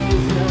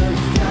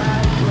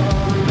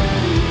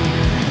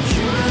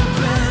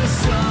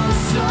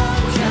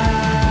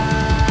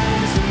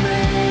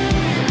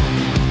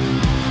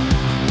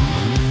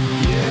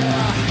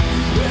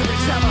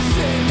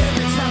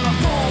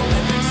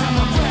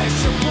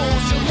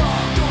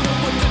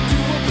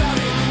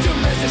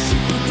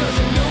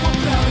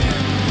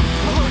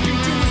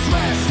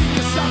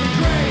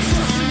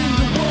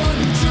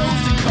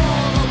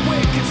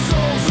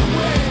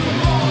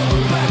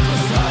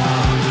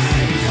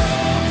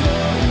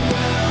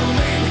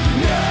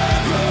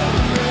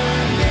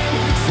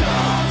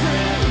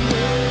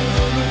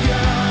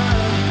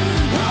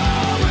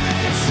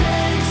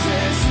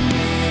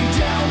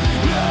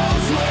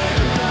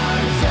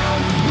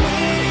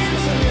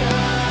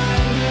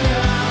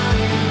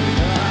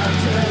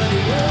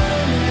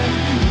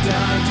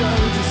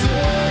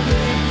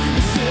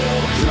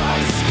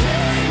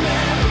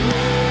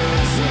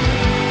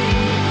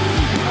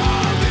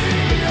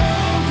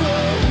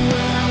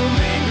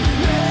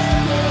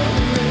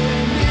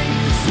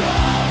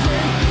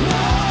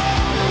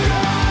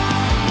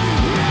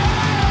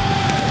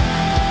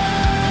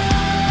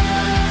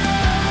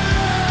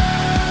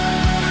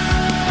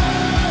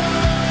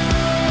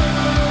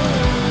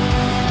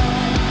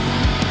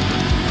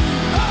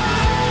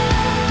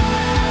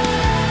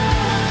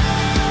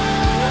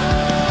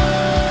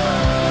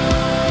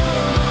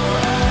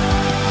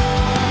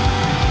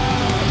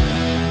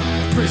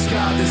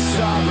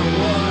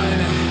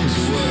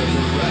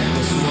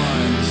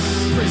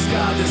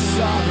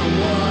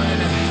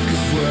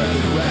we're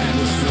the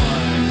reckless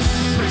ones.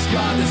 Praise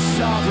God, the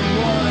sovereign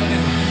one,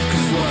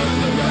 'cause we're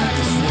the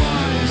reckless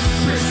ones.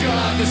 Praise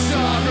God, the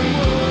sovereign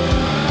one,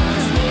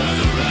 'cause we're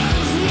the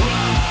reckless ones.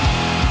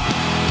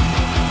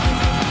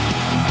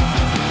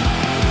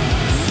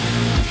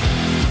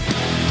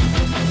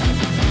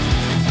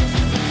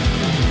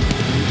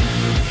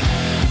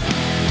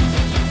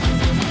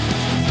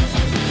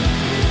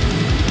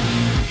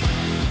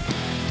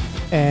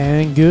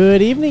 And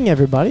good evening,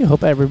 everybody.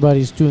 Hope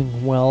everybody's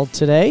doing well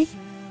today.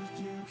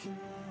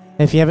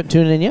 If you haven't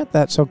tuned in yet,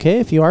 that's okay.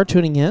 If you are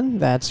tuning in,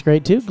 that's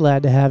great too.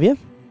 Glad to have you.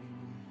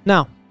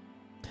 Now,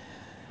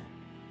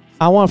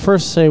 I want to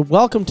first say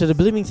welcome to the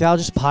Believing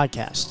Theologist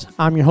podcast.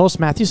 I'm your host,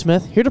 Matthew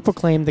Smith, here to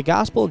proclaim the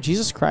gospel of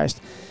Jesus Christ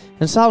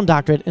and sound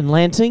doctrine in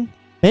Lansing,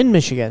 Bend,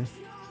 Michigan,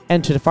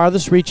 and to the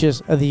farthest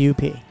reaches of the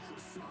UP.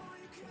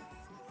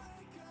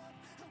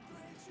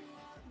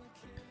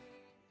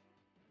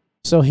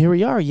 So here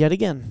we are yet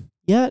again.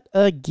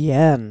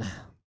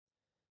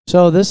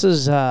 So this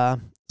is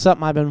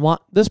something I've been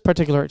this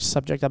particular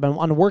subject I've been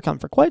wanting to work on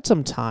for quite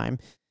some time.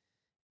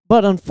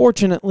 But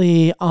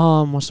unfortunately,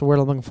 what's the word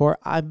I'm looking for?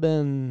 I've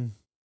been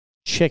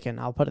chicken,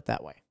 I'll put it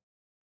that way.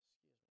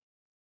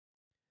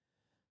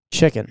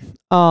 Chicken.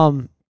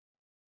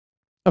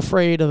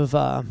 Afraid of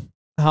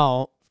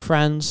how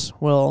friends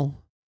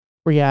will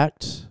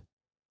react.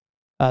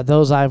 How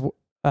those I've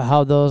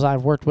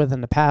worked with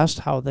in the past,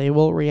 how they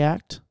will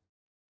react.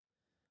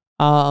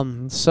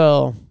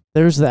 So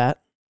there's that.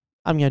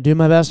 I'm going to do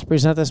my best to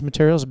present this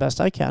material as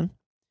best I can.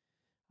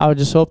 I would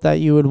just hope that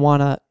you would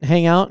want to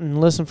hang out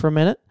and listen for a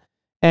minute.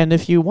 And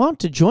if you want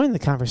to join the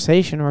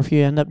conversation, or if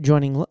you end up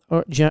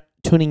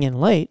tuning in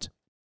late,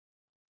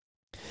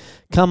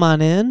 come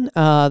on in.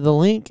 The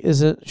link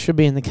should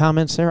be in the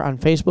comments there on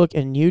Facebook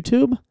and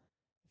YouTube.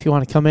 If you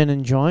want to come in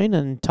and join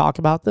and talk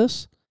about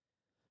this,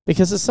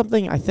 because it's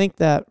something I think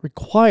that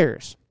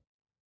requires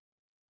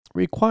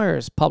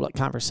public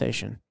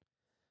conversation.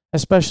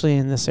 Especially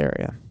in this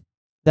area,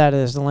 that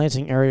is the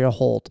Lansing area,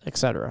 Holt,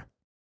 etc.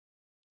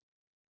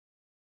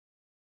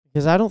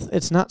 Because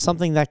it's not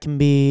something that can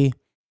be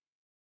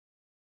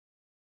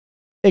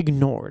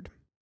ignored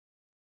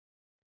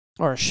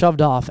or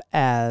shoved off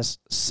as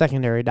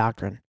secondary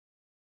doctrine.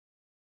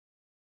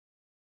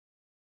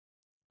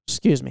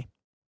 Excuse me.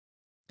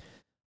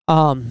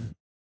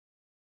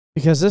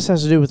 Because this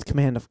has to do with a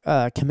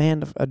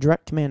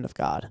direct command of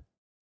God.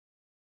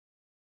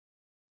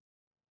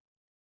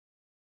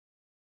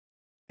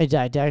 A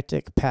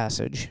didactic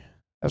passages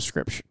of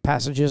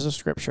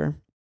Scripture,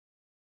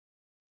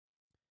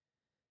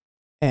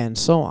 and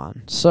so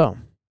on. So,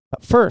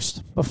 but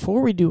first,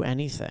 before we do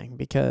anything,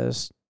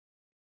 because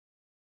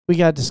we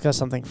got to discuss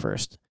something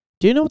first.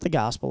 Do you know what the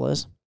gospel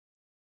is?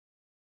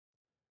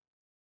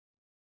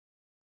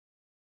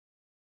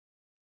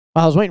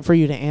 Well, I was waiting for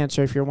you to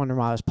answer if you're wondering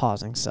why I was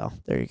pausing, so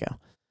there you go.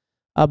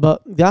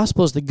 But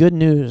gospel is the good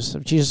news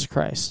of Jesus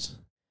Christ,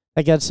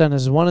 that God sent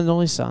His one and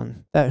only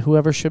Son, that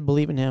whoever should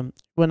believe in Him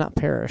will not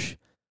perish,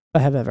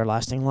 but have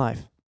everlasting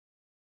life.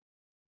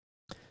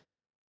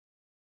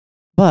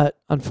 But,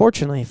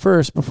 unfortunately,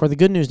 first, before the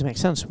good news to make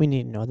sense, we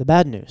need to know the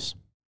bad news.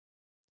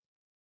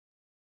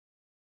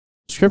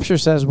 Scripture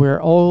says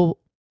we're all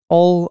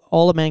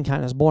of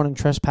mankind is born in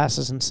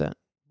trespasses and sin,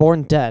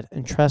 born dead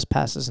in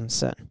trespasses and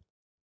sin.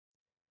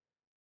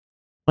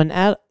 When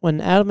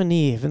Adam and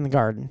Eve in the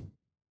garden,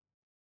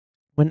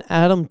 when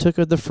Adam took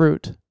of the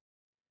fruit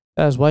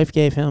that his wife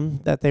gave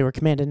him, that they were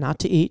commanded not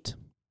to eat,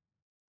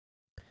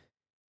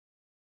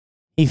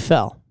 he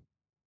fell.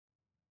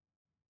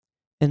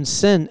 And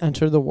sin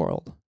entered the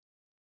world.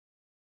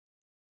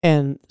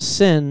 And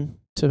sin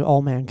to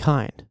all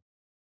mankind.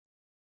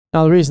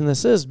 Now the reason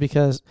this is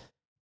because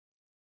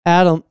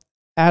Adam's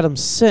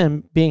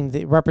sin, being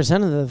the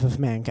representative of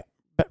mankind,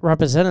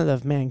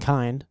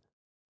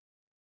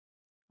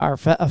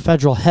 a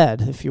federal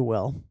head, if you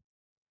will,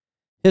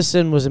 his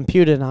sin was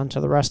imputed onto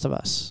the rest of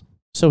us.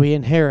 So we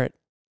inherit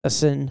a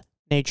sin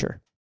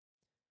nature.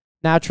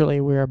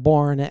 Naturally, we are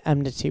born at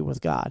enmity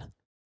with God,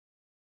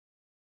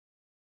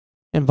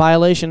 in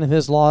violation of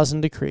His laws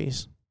and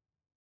decrees,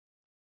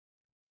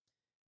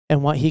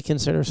 and what He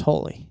considers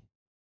holy.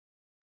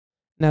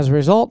 And as a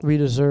result, we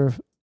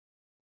deserve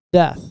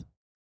death,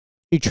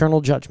 eternal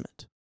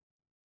judgment.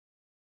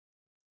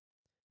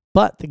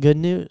 But the good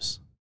news,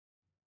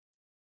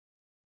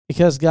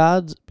 because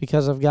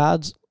of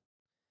God's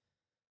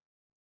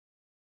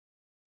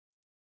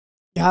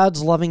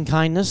loving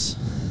kindness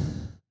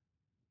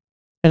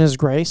and His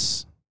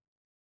grace,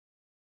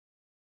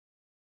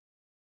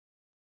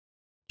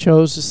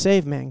 chose to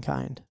save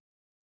mankind.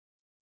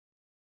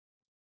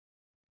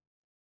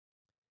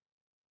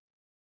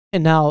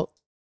 And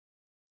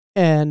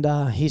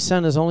He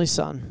sent His only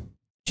Son,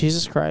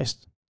 Jesus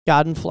Christ,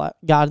 God in flesh,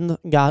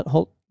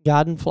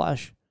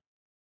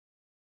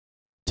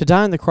 to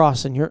die on the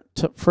cross and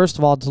first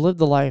of all to live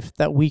the life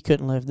that we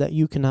couldn't live, that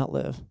you cannot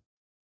live,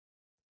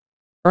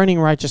 earning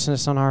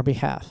righteousness on our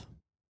behalf.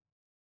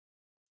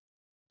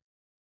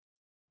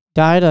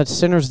 Died a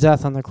sinner's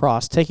death on the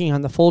cross, taking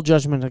on the full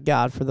judgment of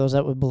God for those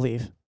that would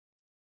believe.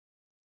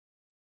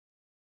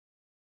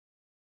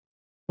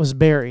 was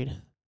buried,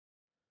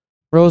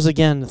 rose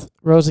again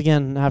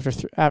after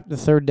the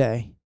third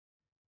day,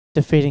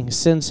 defeating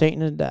sin,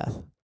 Satan, and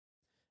death.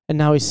 And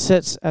now he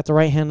sits at the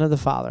right hand of the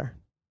Father,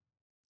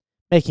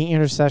 making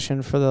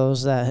intercession for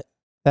those that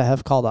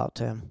have called out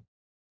to him.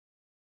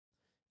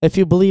 If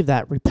you believe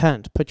that,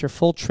 repent. Put your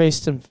full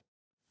trust and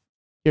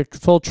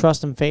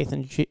faith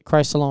in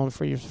Christ alone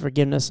for your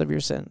forgiveness of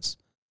your sins,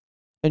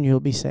 and you will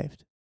be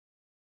saved.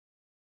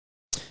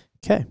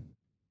 Okay.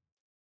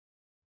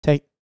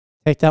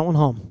 Take that one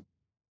home.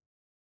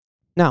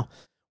 Now,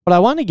 what I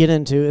want to get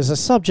into is a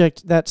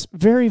subject that's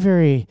very,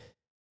 very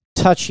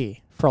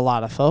touchy for a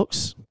lot of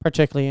folks,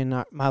 particularly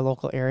in my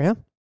local area.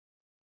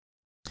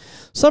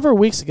 Several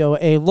weeks ago,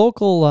 a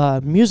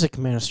local music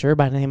minister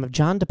by the name of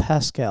John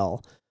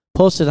DePascal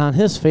posted on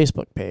his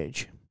Facebook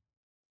page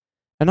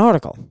an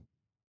article.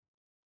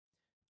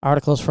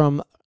 Articles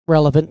from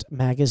Relevant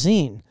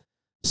Magazine,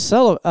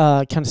 kind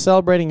of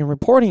celebrating and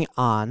reporting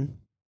on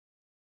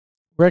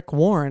Rick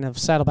Warren of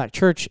Saddleback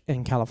Church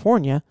in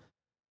California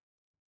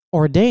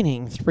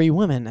ordaining 3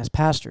 women as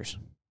pastors.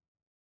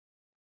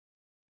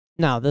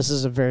 Now, this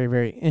is a very,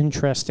 very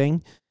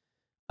interesting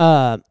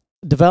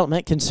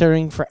development,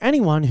 considering for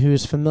anyone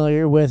who's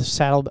familiar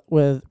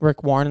with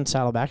Rick Warren and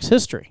Saddleback's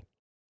history.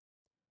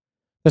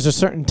 There's a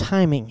certain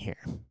timing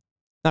here.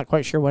 Not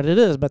quite sure what it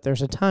is, but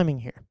there's a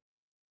timing here.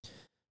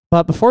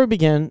 But before we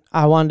begin,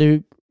 I wanted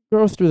to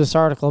go through this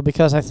article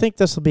because I think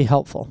this will be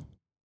helpful.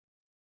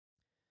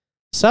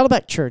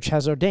 Saddleback Church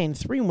has ordained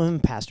 3 women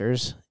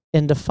pastors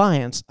in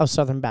defiance of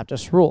Southern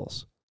Baptist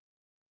rules.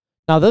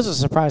 Now, this is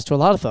a surprise to a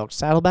lot of folks.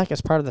 Saddleback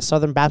is part of the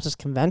Southern Baptist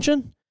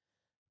Convention?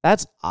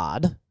 That's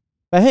odd.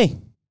 But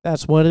hey,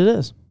 that's what it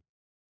is.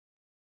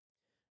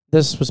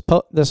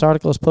 This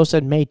article is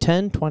posted May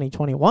 10,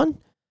 2021.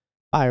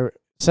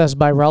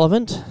 By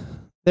Relevant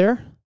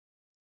there.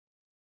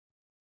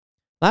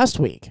 Last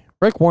week,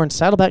 Rick Warren's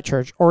Saddleback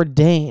Church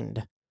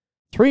ordained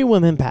 3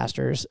 women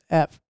pastors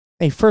at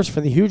a first for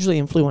the hugely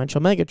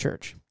influential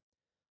megachurch.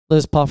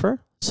 Liz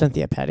Puffer,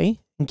 Cynthia Petty,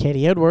 and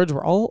Katie Edwards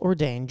were all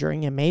ordained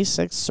during a May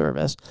 6th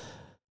service,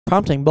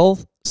 prompting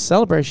both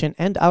celebration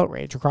and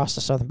outrage across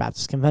the Southern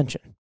Baptist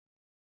Convention.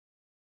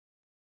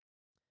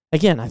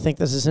 Again, I think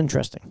this is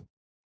interesting.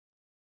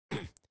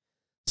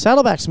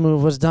 Saddleback's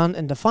move was done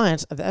in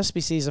defiance of the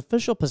SBC's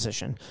official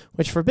position,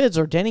 which forbids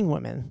ordaining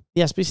women.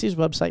 The SBC's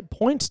website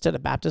points to the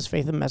Baptist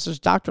Faith and Message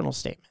doctrinal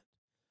statement,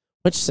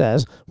 which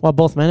says, while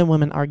both men and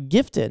women are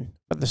gifted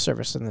for the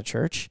service in the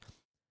church,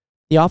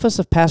 the office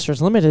of pastor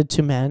is limited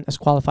to men as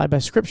qualified by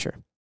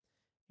Scripture.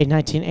 A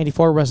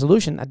 1984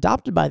 resolution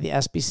adopted by the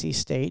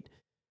SBC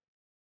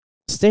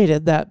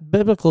stated that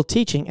biblical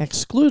teaching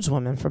excludes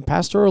women from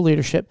pastoral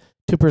leadership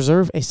to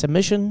preserve a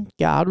submission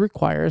God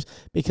requires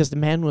because the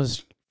man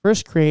was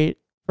first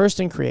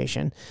in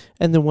creation,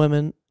 and the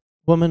woman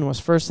was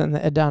first in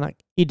the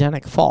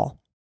Edenic fall.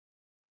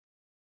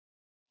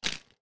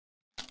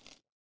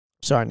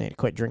 Sorry, I need a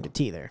quick drink of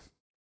tea there.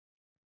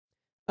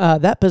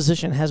 That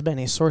position has been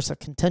a source of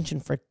contention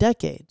for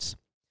decades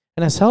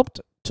and has helped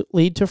to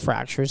lead to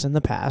fractures in the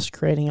past,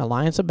 creating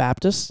Alliance of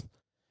Baptists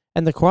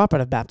and the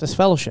Cooperative Baptist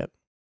Fellowship.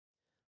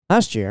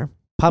 Last year,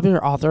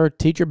 popular author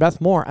teacher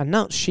Beth Moore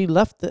announced she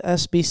left the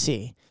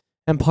SBC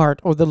in part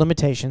over the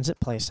limitations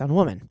it placed on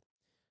women.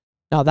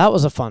 Now, that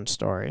was a fun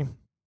story.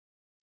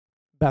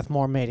 Beth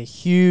Moore made a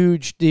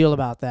huge deal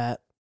about that.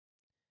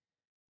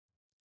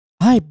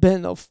 I've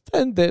been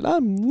offended.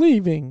 I'm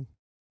leaving.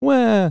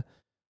 Well,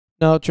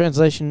 no,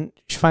 translation,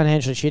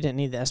 financially, she didn't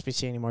need the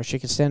SBC anymore. She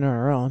could stand on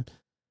her own.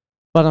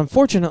 But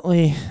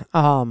unfortunately,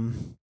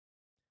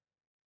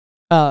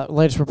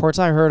 latest reports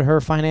I heard,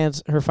 her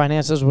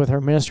finances with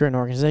her ministry and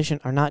organization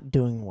are not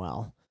doing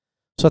well.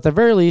 So at the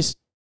very least,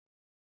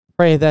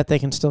 pray that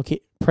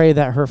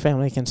her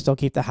family can still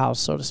keep the house,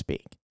 so to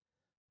speak.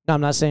 Now,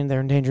 I'm not saying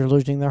they're in danger of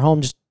losing their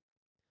home. Just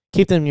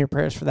keep them in your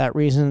prayers for that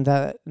reason,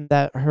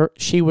 that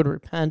she would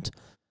repent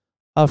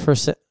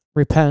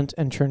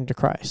and turn to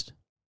Christ.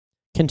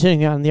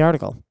 Continuing on in the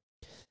article.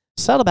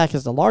 Saddleback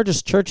is the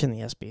largest church in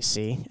the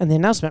SBC, and the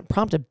announcement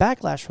prompted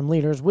backlash from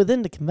leaders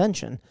within the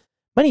convention,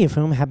 many of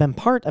whom have been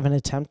part of an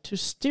attempt to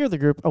steer the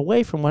group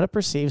away from what it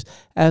perceives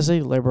as a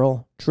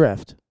liberal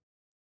drift.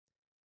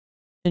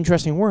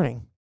 Interesting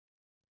wording.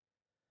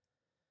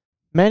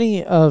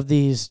 Many of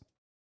these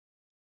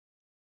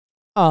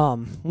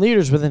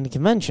leaders within the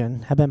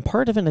convention have been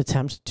part of an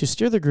attempt to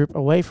steer the group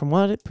away from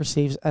what it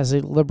perceives as a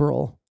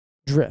liberal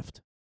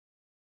drift.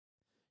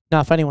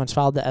 Now, if anyone's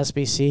followed the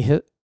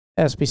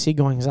SBC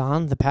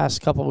goings-on the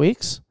past couple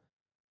weeks,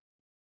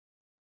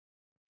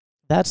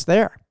 that's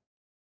there.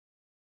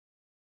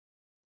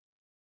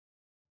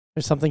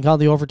 There's something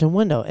called the Overton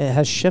window. It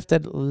has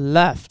shifted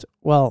left.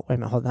 Well, wait a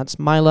minute, hold on. That's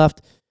my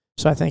left.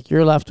 So I think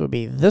your left would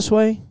be this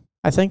way,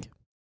 I think.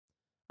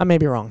 I may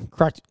be wrong.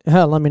 Correct.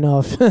 Let me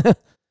know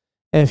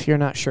if you're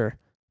not sure.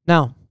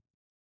 Now,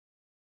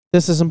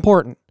 this is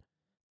important.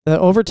 The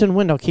Overton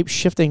window keeps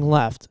shifting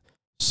left.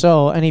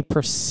 So any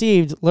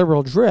perceived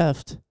liberal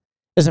drift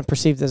isn't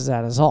perceived as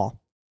that at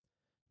all.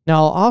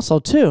 Now, also,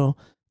 too,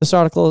 this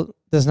article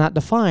does not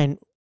define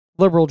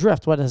liberal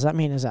drift. What does that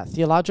mean? Is that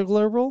theological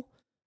liberal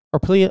or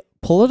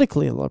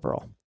politically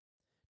liberal?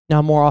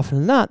 Now, more often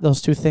than not,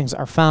 those two things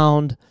are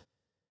found,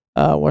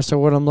 what's the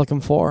word I'm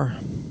looking for?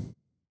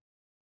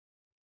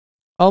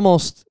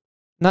 Almost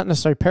not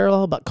necessarily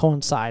parallel, but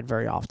coincide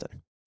very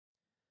often.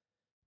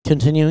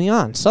 Continuing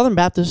on, Southern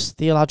Baptist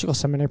Theological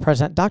Seminary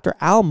President Dr.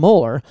 Al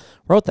Mohler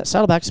wrote that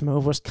Saddleback's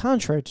move was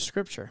contrary to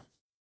Scripture.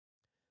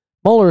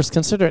 Mohler is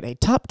considered a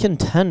top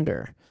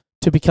contender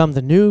to become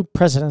the new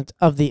president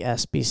of the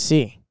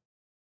SBC.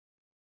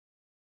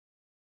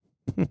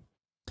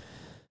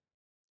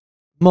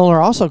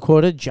 Mohler also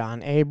quoted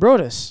John A.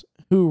 Brodus,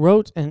 who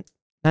wrote in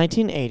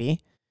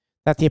 1980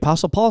 that the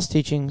Apostle Paul's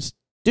teachings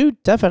do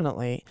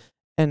definitely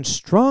and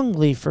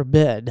strongly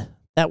forbid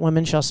that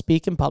women shall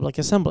speak in public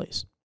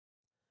assemblies.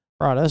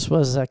 Brodus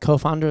was a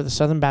co-founder of the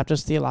Southern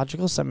Baptist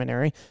Theological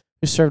Seminary,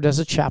 who served as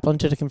a chaplain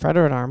to the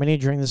Confederate Army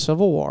during the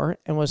Civil War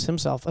and was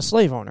himself a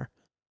slave owner.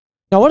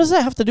 Now, what does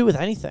that have to do with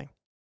anything?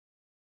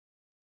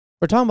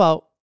 We're talking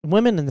about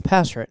women in the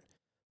pastorate.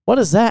 What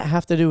does that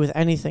have to do with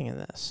anything in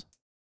this?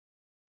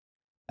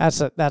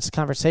 That's a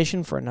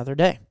conversation for another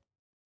day.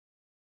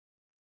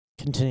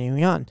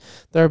 Continuing on,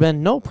 there have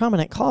been no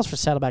prominent calls for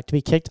Saddleback to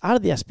be kicked out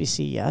of the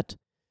SBC yet,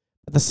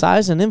 but the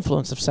size and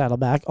influence of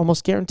Saddleback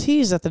almost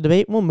guarantees that the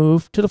debate will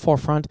move to the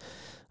forefront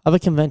of a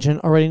convention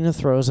already in the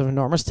throes of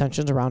enormous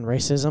tensions around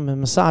racism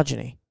and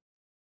misogyny.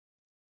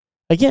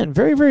 Again,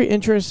 very, very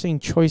interesting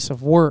choice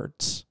of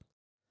words,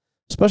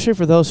 especially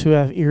for those who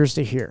have ears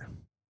to hear.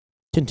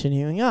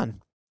 Continuing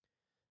on.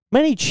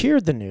 Many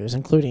cheered the news,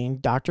 including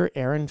Dr.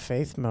 Erin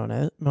Faith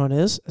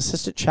Moniz,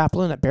 assistant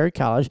chaplain at Berry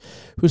College,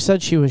 who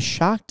said she was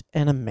shocked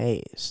and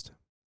amazed.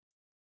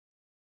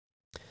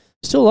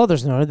 Still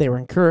others noted they were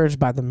encouraged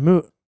by the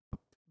move.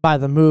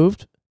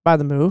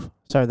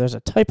 Sorry, there's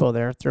a typo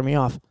there, threw me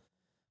off.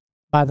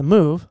 By the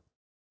move,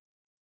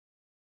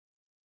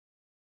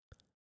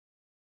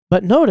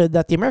 but noted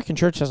that the American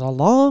church has a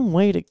long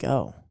way to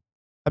go.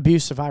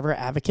 Abuse survivor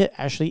advocate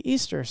Ashley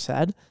Easter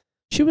said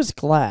she was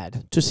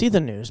glad to see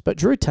the news, but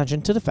drew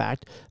attention to the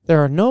fact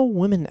there are no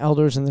women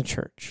elders in the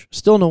church.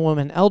 Still no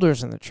women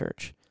elders in the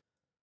church.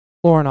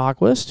 Lauren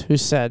August, who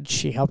said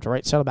she helped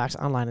write Saddleback's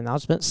online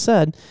announcement,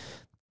 said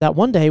that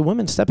one day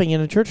women stepping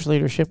into church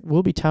leadership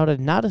will be touted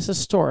not as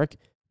historic,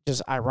 which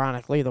is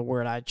ironically the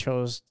word I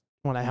chose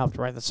when I helped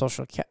write the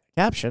social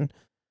caption,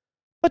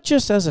 but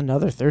just as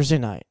another Thursday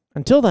night.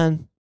 Until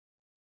then,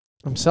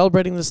 I'm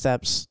celebrating the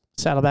steps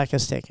Saddleback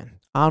has taken,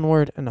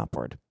 onward and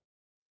upward.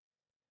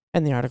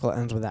 And the article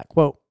ends with that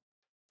quote.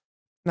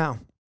 Now,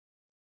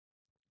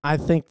 I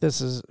think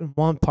this is in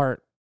one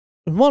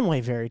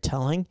way very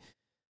telling,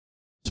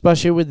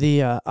 especially with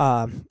the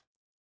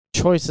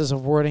choices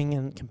of wording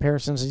and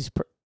comparisons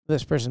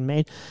this person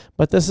made.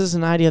 But this is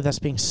an idea that's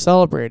being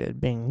celebrated,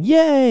 being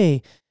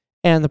yay.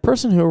 And the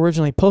person who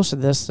originally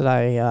posted this that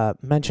I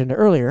mentioned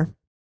earlier,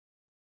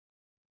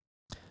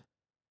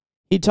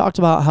 he talked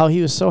about how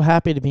he was so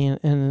happy to be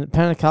in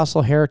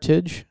Pentecostal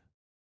heritage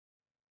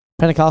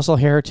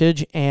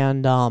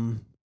and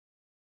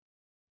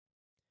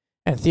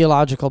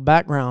theological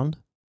background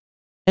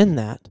in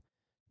that.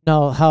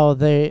 No, how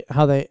they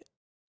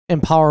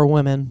empower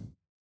women,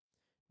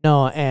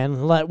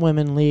 and let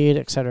women lead,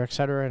 et cetera,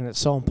 and it's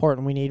so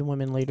important. We need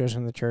women leaders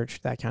in the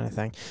church, that kind of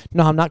thing.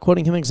 No, I'm not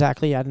quoting him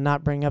exactly. I did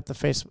not bring up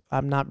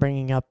I'm not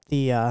bringing up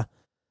the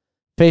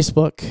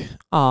Facebook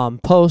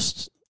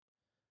post.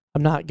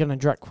 I'm not going to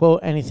direct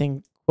quote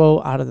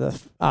out of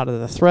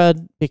the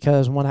thread,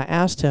 because when I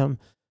asked him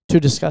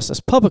to discuss this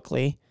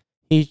publicly,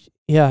 he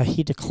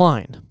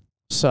declined.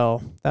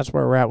 So that's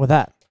where we're at with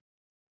that.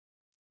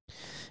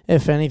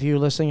 If any of you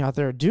listening out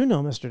there do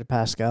know Mr.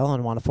 DePascal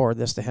and want to forward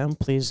this to him,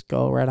 please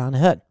go right on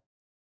ahead.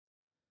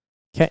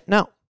 Okay,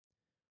 now,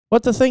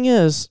 what the thing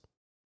is,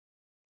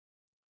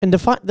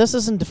 this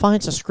isn't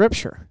defiance of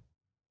Scripture.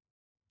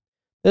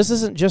 This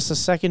isn't just a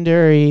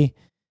secondary,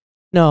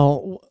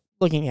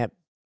 looking at,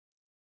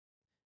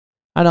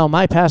 I know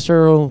my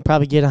pastor will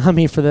probably get on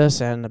me for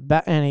this, and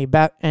any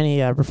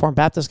Reformed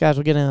Baptist guys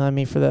will get on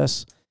me for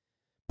this,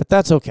 but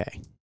that's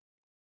okay.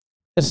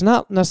 It's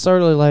not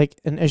necessarily like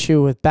an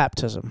issue with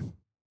baptism.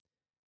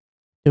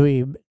 Do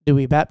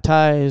we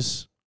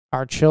baptize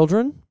our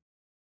children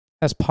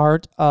as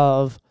part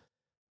of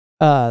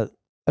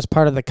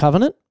the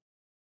covenant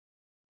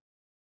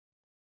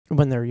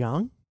when they're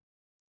young?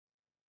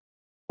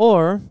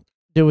 Or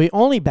do we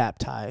only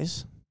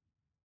baptize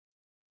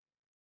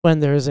when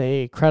there's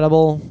a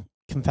credible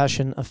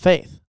confession of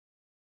faith?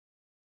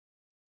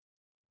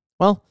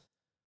 Well,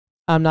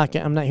 I'm not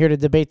here to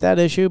debate that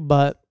issue,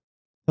 but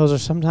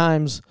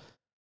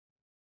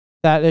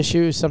that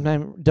issue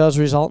sometimes does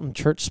result in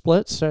church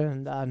splits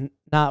and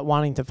not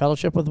wanting to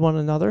fellowship with one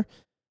another,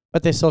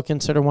 but they still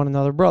consider one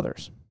another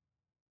brothers,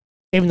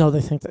 even though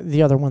they think that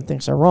the other one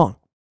thinks they're wrong.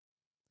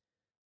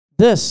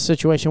 This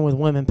situation with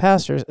women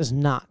pastors is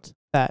not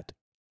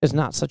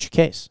such a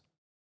case.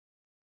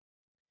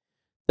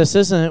 This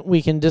isn't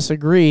we can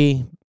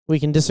disagree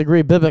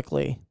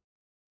biblically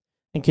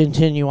and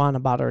continue on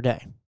about our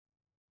day.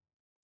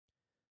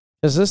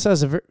 Because this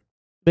has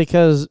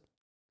because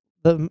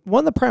one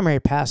of the primary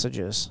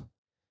passages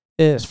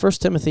is 1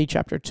 Timothy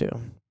chapter 2.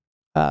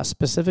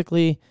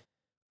 Specifically,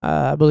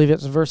 I believe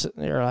it's verse,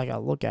 or I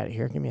gotta look at it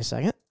here. Give me a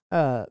second.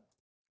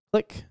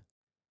 Click.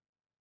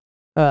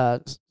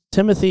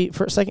 Timothy,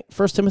 1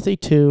 Timothy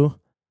 2,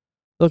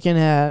 looking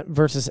at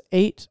verses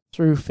 8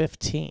 through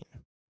 15.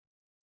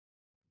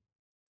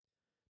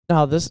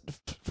 Now, this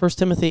 1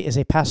 Timothy is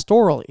a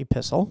pastoral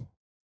epistle,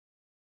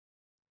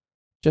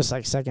 just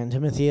like 2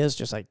 Timothy is,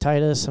 just like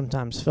Titus.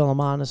 Sometimes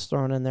Philemon is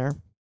thrown in there,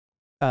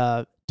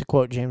 to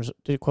quote James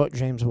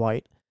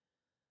White.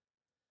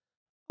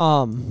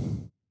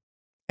 And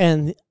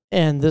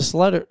this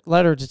letter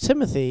to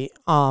Timothy,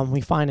 we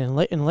find in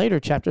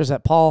later chapters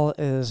that Paul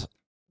is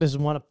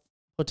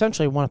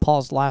potentially one of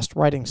Paul's last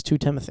writings to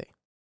Timothy.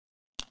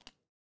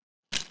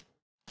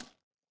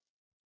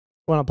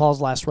 One of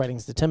Paul's last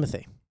writings to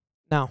Timothy.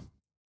 Now,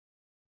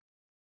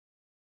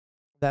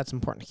 that's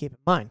important to keep in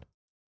mind.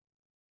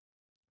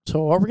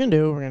 So what we're going to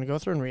do, we're going to go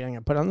through and read. I'm going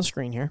to put it on the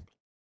screen here.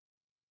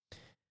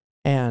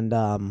 And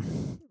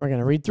we're going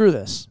to read through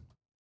this.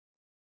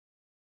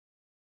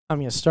 I'm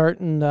going to start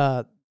in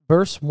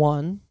verse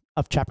 1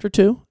 of chapter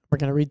 2. We're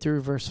going to read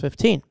through verse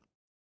 15.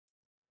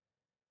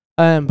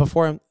 And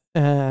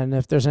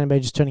if there's anybody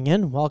just tuning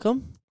in,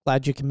 welcome.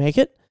 Glad you can make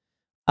it.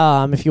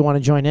 If you want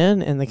to join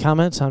in the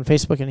comments on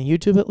Facebook and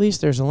YouTube at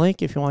least, there's a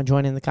link. If you want to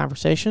join in the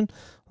conversation,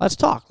 let's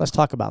talk. Let's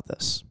talk about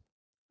this.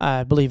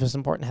 I believe it's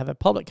important to have a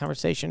public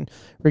conversation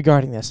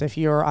regarding this. If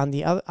you're on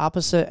the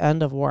opposite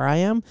end of where I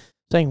am,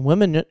 saying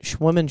women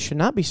should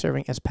not be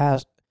serving as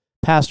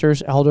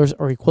pastors, elders,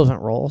 or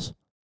equivalent roles,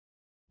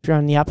 if you're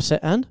on the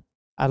opposite end,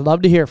 I'd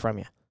love to hear from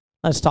you.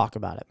 Let's talk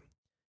about it.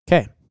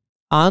 Okay,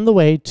 on the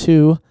way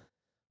to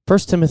 1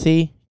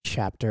 Timothy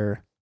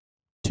chapter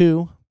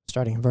 2,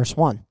 starting in verse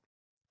 1.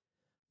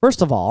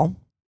 First of all,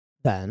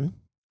 then,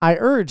 I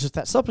urge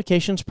that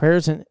supplications,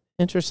 prayers, and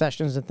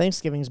intercessions and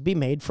thanksgivings be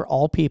made for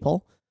all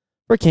people,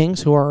 for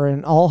kings who are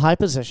in all high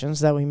positions,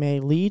 that we may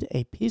lead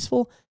a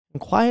peaceful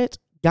and quiet,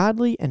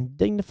 godly and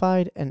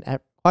dignified and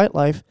quiet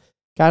life,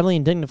 godly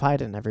and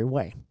dignified in every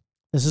way.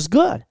 This is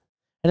good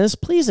and is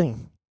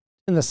pleasing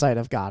in the sight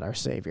of God our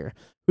Savior,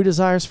 who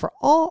desires for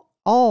all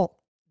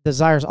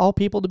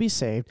people to be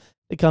saved,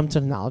 to come to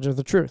the knowledge of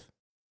the truth.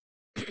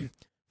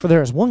 For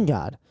there is one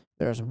God,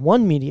 there is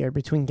one mediator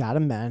between God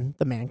and men,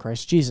 the man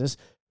Christ Jesus,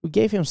 who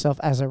gave himself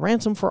as a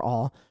ransom for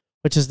all,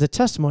 which is the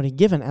testimony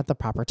given at the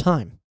proper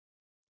time.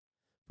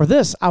 For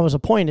this I was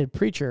appointed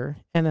preacher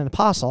and an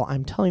apostle.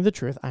 I'm telling the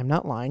truth, I'm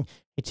not lying,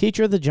 a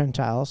teacher of the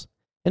Gentiles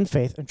in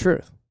faith and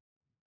truth.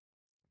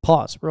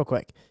 Pause real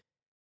quick.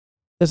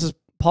 This is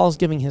Paul's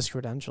giving his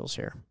credentials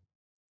here.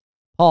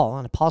 Paul,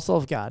 an apostle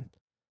of God.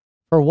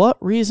 For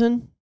what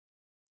reason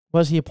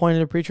was he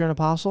appointed a preacher and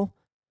apostle?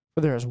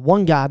 For there is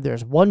one God, there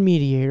is one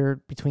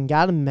mediator between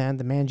God and man,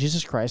 the man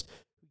Jesus Christ,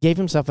 who gave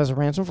himself as a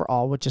ransom for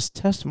all, which is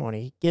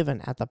testimony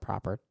given at the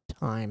proper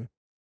time.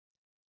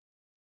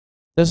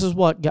 This is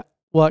what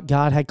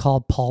God had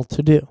called Paul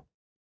to do,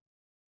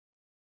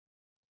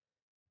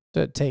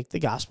 to take the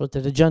gospel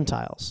to the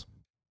Gentiles.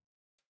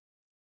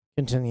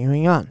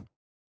 Continuing on.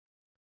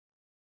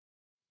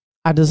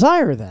 I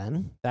desire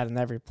then that in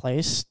every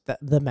place that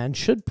the men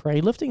should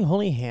pray, lifting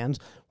holy hands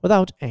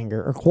without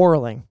anger or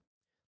quarreling.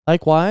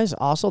 Likewise,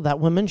 also that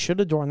women should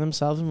adorn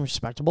themselves in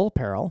respectable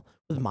apparel,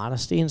 with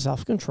modesty and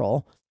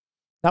self-control,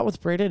 not with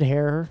braided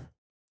hair,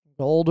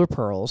 gold or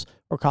pearls,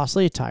 or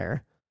costly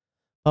attire,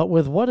 but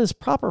with what is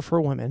proper for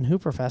women who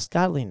profess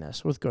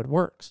godliness with good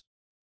works.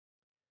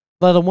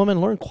 Let a woman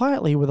learn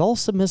quietly with all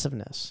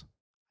submissiveness.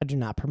 I do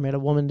not permit a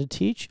woman to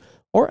teach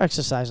or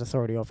exercise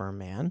authority over a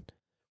man.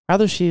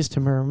 Rather, she is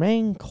to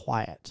remain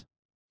quiet.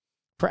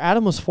 For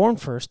Adam was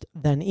formed first,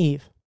 then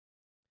Eve.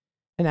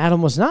 And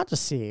Adam was not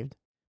deceived,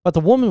 but the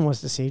woman was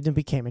deceived and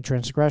became a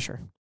transgressor.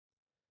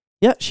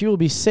 Yet she will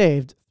be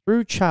saved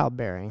through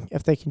childbearing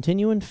if they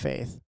continue in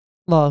faith,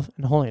 love,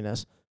 and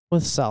holiness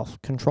with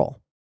self-control.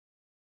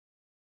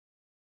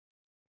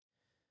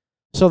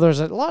 So there's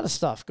a lot of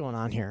stuff going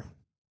on here.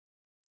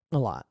 A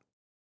lot.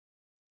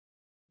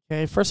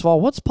 Okay, first of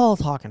all, what's Paul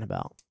talking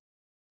about?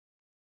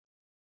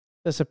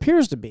 This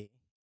appears to be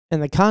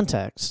in the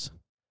context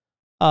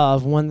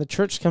of when the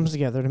church comes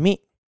together to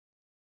meet.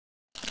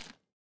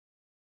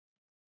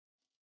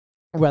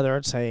 Whether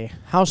it's a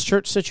house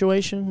church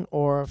situation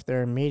or if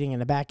they're meeting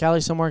in a back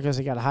alley somewhere because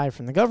they got to hide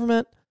from the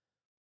government.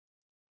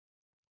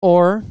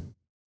 Or,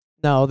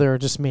 no, they're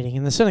just meeting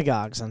in the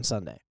synagogues on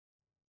Sunday.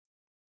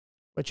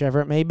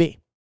 Whichever it may be.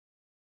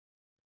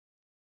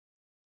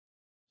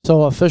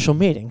 So official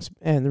meetings.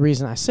 And the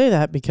reason I say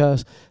that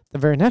because the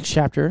very next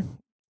chapter,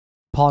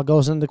 Paul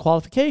goes into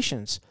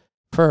qualifications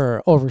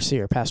for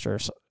overseer, pastor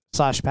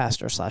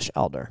 /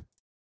 elder.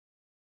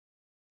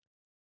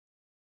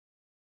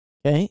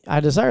 Okay, I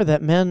desire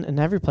that men in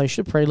every place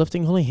should pray,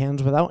 lifting holy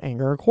hands without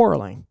anger or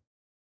quarreling.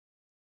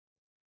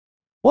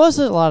 What is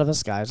it a lot of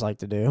us guys like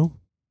to do?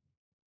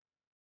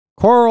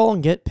 Quarrel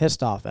and get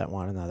pissed off at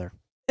one another.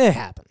 It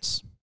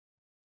happens.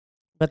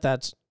 But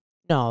that's,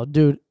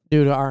 due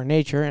to our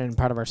nature and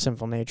part of our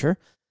sinful nature.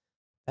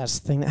 That's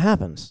the thing that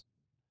happens.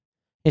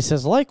 He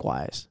says,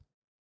 likewise.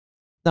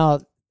 Now,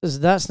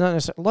 that's not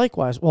necessarily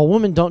likewise. Well,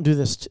 women don't do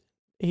this.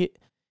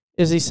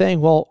 Is he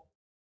saying, well,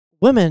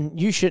 women,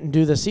 you shouldn't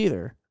do this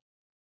either?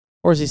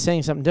 Or is he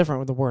saying something different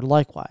with the word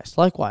likewise?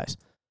 Likewise.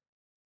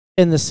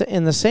 In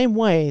the same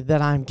way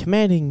that I'm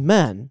commanding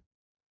men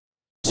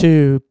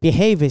to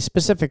behave a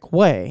specific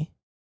way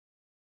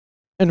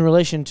in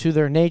relation to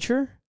their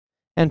nature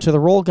and to the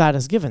role God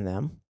has given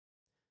them,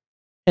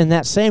 in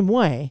that same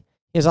way,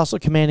 he is also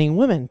commanding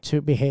women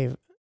to behave,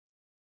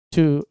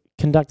 to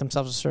conduct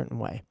themselves a certain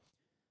way.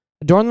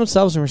 Adorn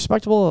themselves in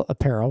respectable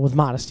apparel with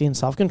modesty and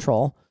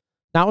self-control,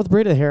 not with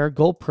braided hair,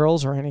 gold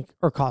pearls,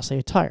 or costly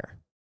attire.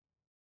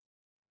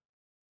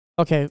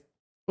 Okay,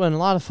 when a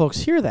lot of folks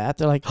hear that,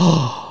 they're like,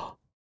 oh,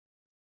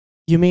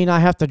 you mean I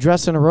have to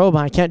dress in a robe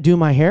and I can't do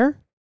my hair?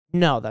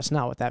 No, that's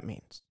not what that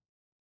means.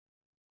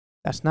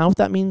 That's not what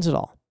that means at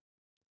all.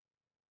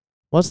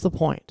 What's the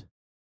point?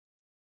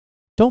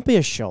 Don't be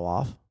a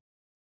show-off.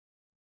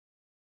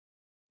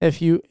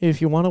 If you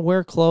want to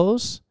wear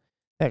clothes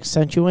that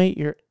accentuate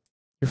your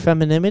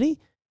femininity,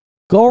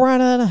 go right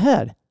on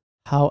ahead.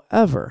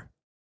 However,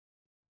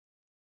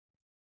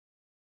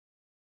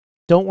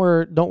 don't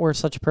wear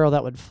such apparel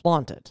that would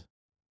flaunt it.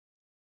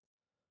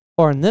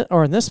 Or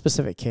in this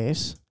specific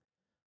case,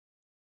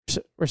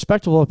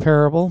 respectable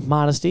apparel,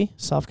 modesty,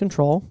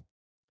 self-control,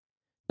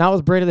 not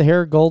with braided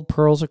hair, gold,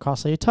 pearls, or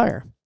costly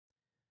attire.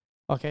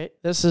 Okay,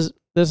 this is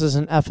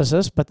an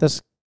Ephesus, but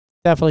this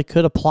definitely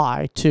could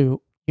apply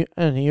to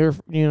a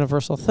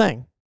universal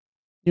thing,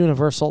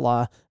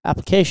 universal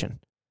application.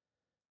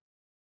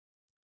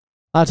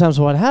 A lot of times,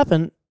 what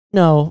happened?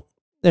 No,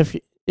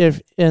 the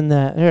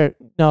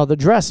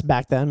dress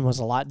back then was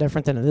a lot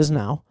different than it is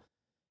now,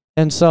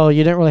 and so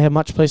you didn't really have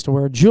much place to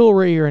wear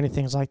jewelry or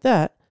anything like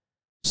that.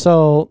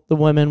 So the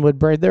women would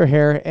braid their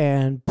hair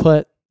and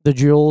put the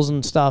jewels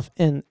and stuff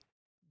done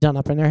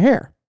up in their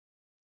hair.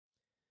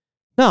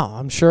 Now,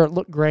 I'm sure it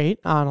looked great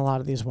on a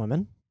lot of these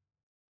women.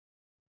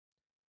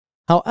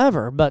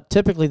 However, but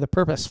typically the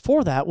purpose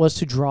for that was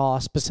to draw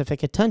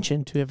specific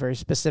attention to a very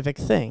specific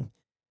thing.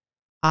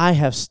 I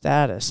have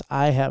status.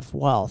 I have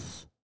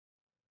wealth.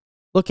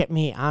 Look at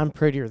me. I'm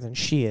prettier than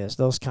she is.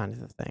 Those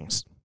kinds of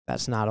things.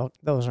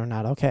 Those are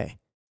not okay.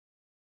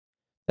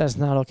 That's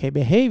not okay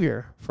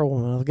behavior for a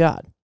woman of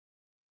God.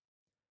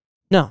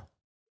 No.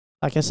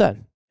 Like I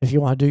said, if you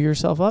want to do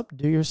yourself up,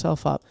 do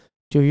yourself up.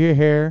 Do your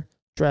hair,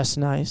 dress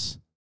nice,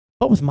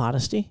 but with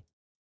modesty,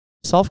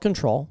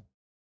 self-control.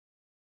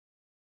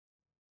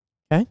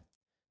 Okay?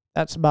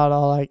 That's about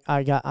all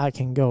I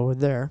can go with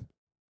there.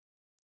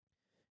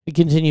 It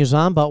continues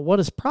on, but what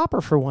is proper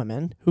for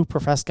women who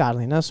profess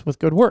godliness with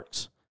good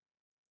works?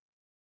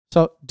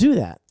 So do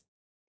that.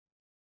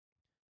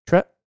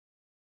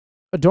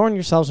 Adorn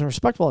yourselves in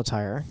respectable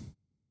attire,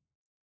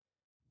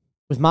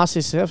 with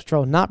modesty,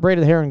 self-control, not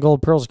braided hair and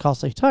gold, pearls, or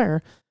costly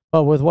attire,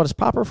 but with what is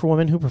proper for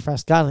women who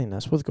profess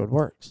godliness with good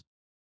works.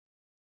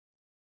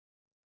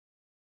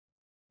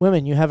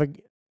 Women have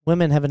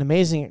an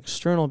amazing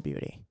external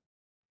beauty.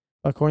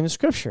 But according to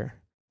Scripture,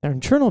 their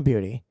internal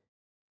beauty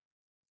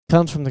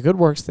comes from the good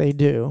works they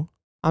do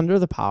under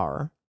the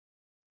power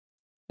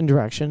and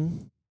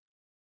direction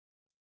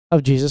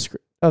of Jesus,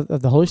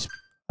 of the Holy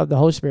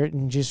Spirit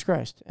and Jesus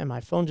Christ. And my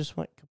phone just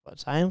went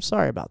kaput. I am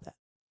sorry about that.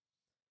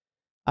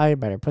 I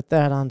better put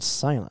that on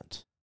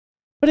silent.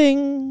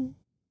 Ba-ding!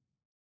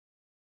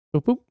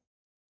 Boop, boop.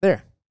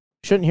 There.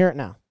 Shouldn't hear it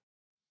now.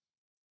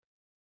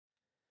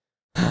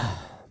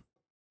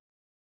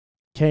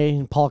 Okay,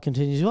 and Paul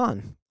continues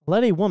on.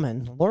 Let a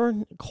woman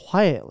learn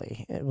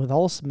quietly with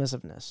all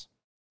submissiveness.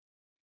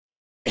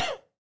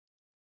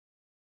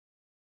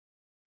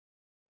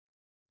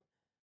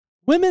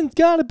 Women's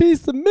gotta be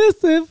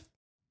submissive.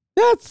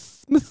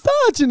 That's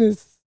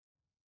misogynist.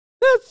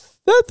 That's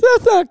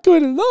not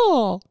good at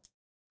all.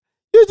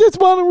 You just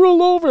want to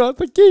rule over us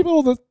and keep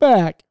all this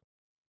back.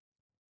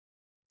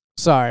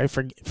 Sorry,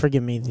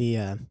 forgive me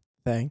the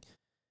thing.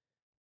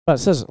 But it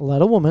says,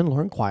 let a woman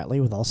learn quietly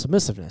with all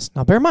submissiveness.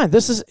 Now bear in mind,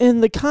 this is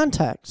in the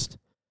context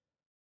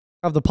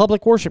of the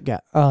public worship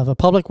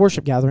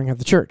gathering of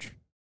the church.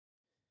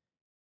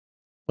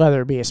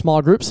 Whether it be a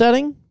small group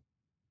setting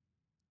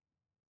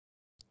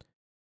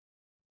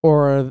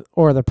or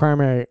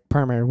the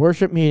primary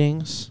worship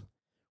meetings,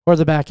 or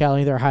the back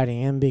alley they're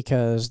hiding in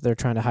because they're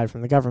trying to hide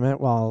from the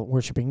government while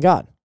worshiping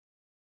God.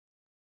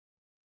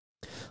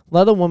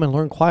 Let a woman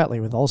learn quietly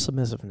with all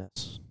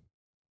submissiveness.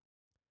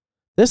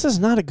 This is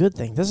not a good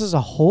thing. This is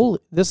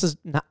not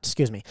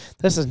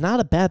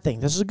a bad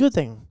thing. This is a good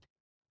thing.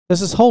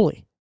 This is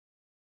holy.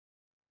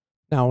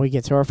 Now we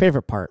get to our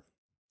favorite part.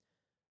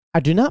 I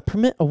do not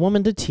permit a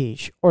woman to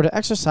teach or to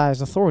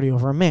exercise authority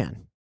over a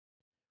man.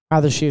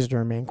 Rather, she is to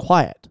remain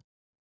quiet.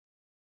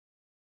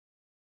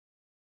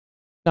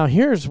 Now,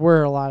 here's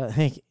where a lot of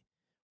a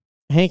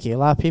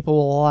lot of people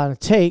will want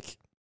to take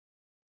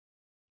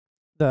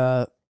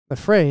the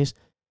phrase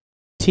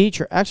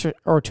teach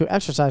or to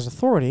exercise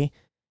authority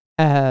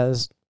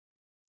as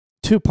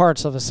two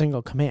parts of a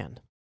single command.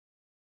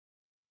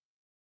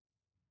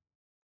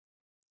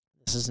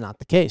 This is not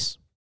the case.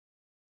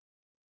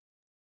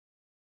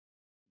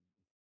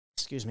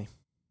 Excuse me.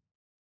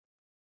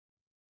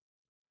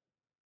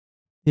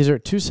 These are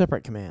two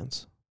separate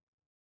commands.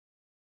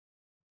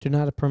 Do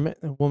not permit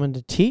a woman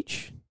to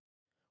teach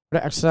or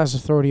to exercise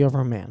authority over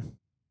a man.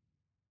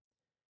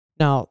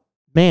 Now,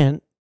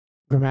 man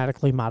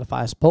grammatically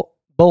modifies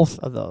both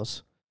of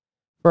those.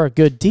 For a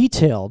good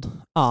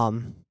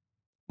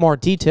more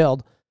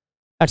detailed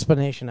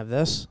explanation of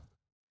this,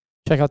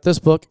 check out this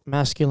book,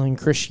 Masculine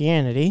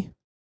Christianity,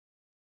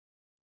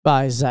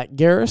 by Zach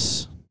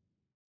Garris.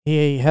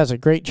 He has a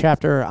great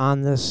chapter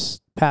on this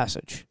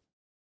passage.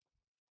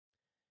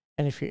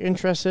 And if you're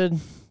interested,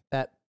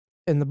 that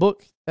in the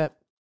book, that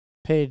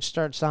page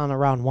starts on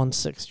around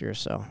 160 or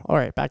so. All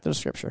right, back to the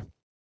scripture.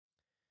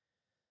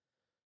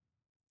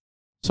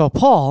 So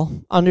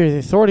Paul, under the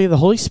authority of the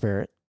Holy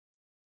Spirit,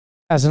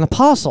 as an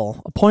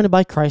apostle appointed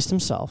by Christ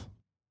himself,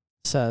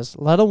 says,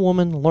 let a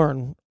woman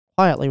learn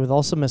quietly with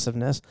all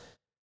submissiveness.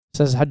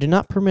 Says, I do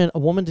not permit a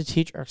woman to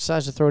teach or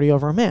exercise authority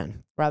over a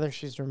man. Rather,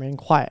 she's to remain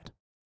quiet.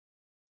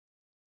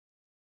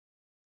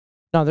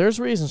 Now, there's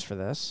reasons for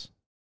this.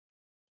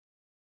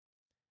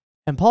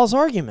 And Paul's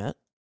argument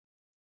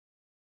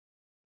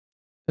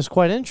is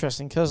quite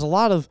interesting because a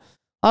lot of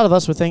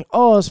us would think,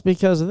 oh, it's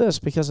because of this,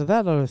 because of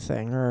that other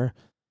thing, or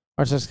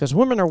it's just because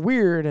women are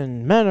weird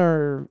and men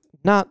are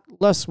not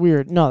less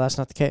weird. No, that's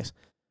not the case.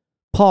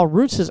 Paul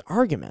roots his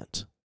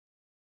argument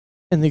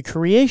in the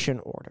creation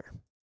order.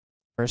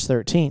 Verse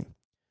 13.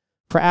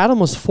 For Adam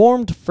was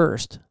formed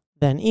first,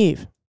 then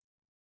Eve.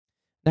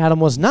 And Adam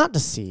was not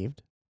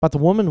deceived, but the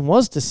woman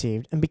was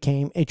deceived and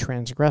became a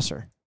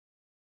transgressor.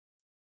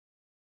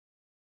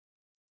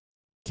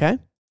 Okay?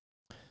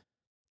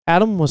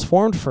 Adam was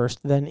formed first,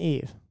 then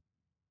Eve.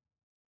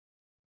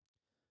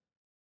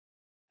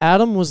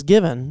 Adam was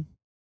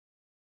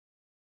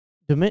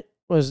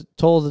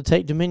told to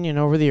take dominion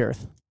over the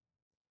earth,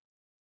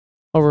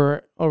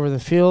 over the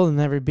field and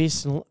every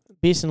beast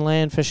in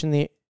land, fish in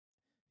the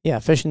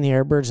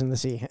air, birds in the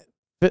sea,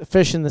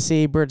 fish in the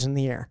sea, birds in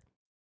the air.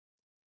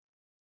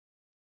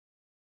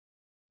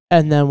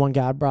 And then when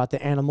God brought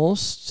the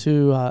animals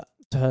to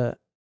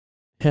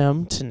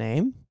him to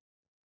name,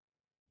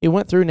 he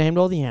went through, named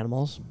all the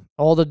animals,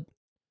 all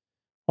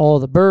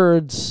the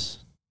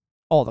birds,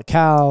 all the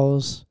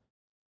cows,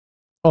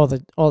 all the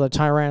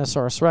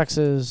Tyrannosaurus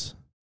Rexes,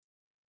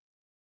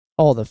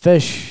 all the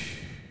fish,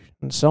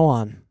 and so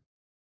on.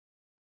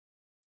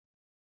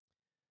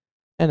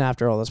 And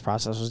after all this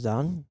process was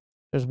done,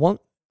 there's one,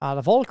 out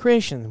of all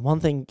creation, one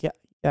thing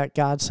that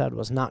God said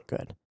was not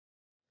good.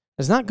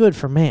 It's not good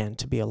for man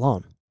to be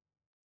alone.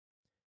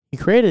 He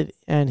created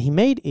and he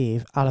made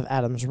Eve out of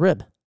Adam's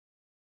rib.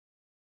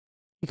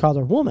 He called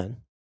her woman,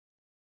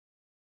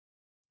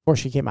 for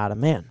she came out of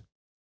man.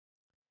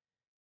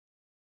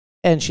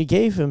 And she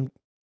gave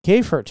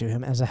her to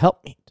him as a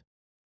helpmeet.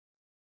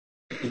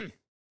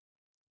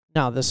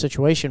 Now, this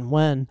situation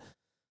when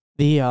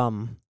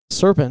the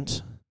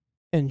serpent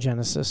in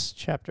Genesis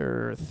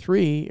chapter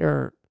 3,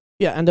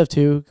 end of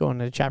 2, going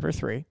to chapter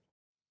 3,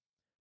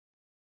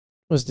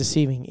 was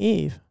deceiving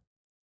Eve.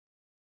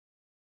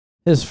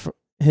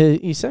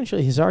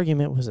 Essentially, his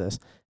argument was this: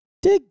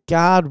 did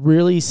God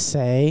really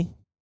say?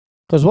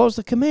 Because what was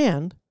the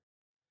command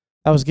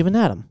that was given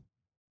Adam?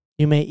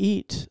 You may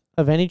eat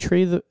of any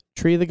tree of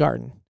the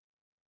garden,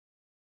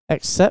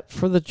 except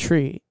for the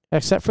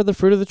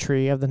fruit of the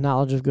tree of the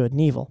knowledge of good and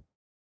evil.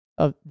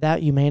 Of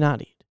that you may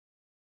not eat.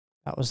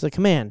 That was the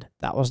command.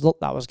 That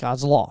was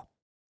God's law.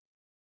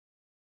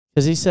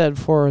 Because he said,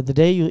 for the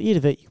day you eat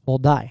of it, you will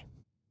die.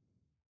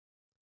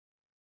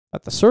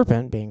 But the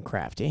serpent, being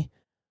crafty,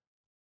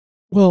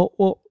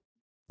 well,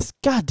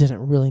 God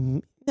didn't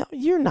really. No,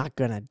 you're not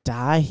going to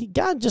die.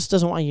 God just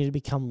doesn't want you to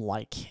become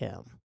like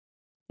him.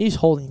 He's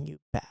holding you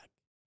back.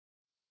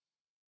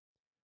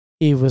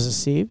 Eve was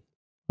deceived,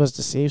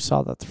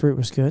 saw that the fruit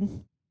was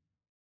good,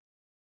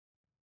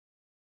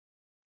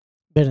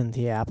 bit into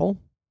the apple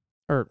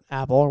or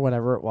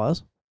whatever it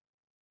was,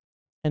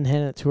 and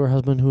handed it to her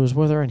husband who was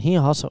with her, and he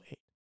also ate.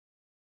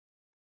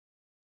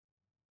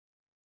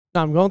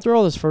 Now, I'm going through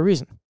all this for a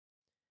reason.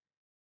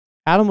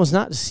 Adam was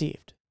not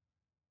deceived.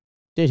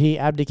 Did he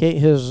abdicate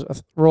his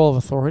role of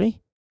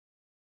authority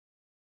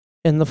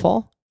in the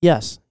fall?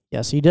 Yes.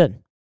 Yes, he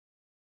did.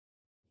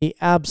 He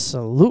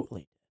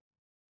absolutely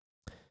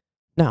did.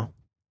 Now,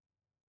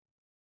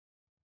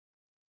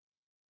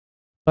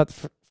 but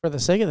for the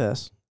sake of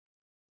this,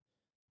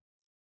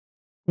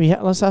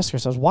 let's ask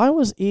ourselves, why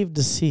was Eve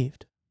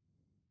deceived?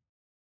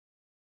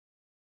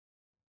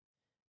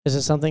 Is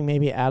it something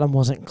maybe Adam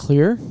wasn't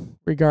clear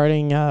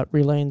regarding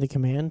relaying the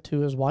command to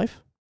his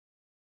wife?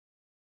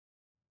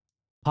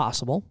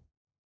 Possible.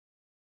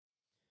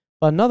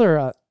 But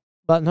another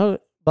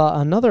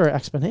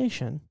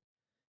explanation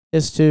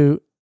is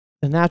to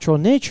the natural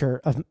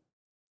nature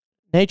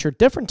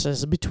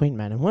differences between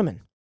men and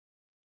women.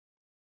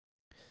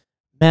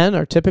 Men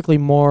are typically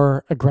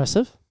more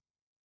aggressive,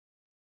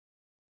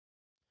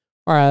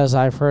 or as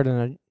I've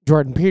heard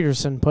Jordan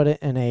Peterson put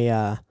it in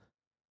an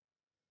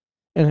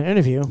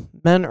interview,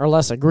 men are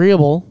less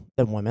agreeable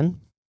than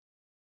women.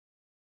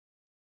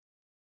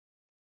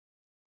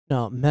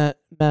 No, men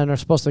are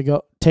supposed to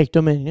go take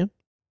dominion.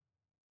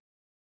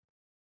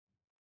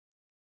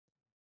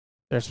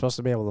 They're supposed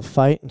to be able to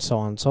fight and so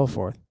on and so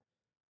forth.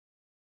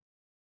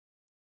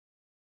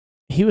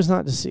 He was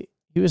not deceived.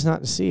 He was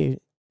not deceived.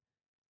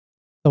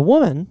 The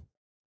women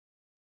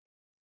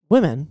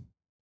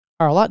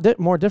are a lot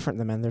more different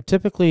than men. They're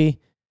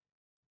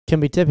can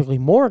be typically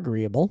more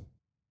agreeable,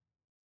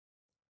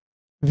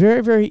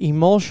 very, very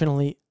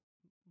emotionally,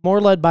 more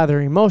led by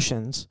their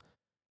emotions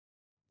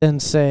than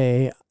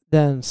say,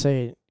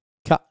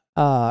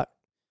 I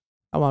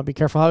want to be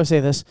careful how I say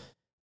this,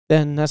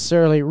 than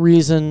necessarily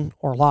reason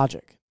or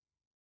logic.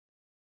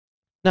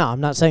 Now,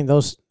 I'm not saying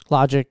those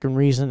logic and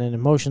reason and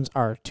emotions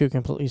are two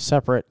completely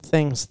separate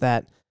things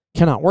that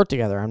cannot work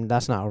together.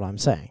 That's not what I'm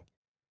saying.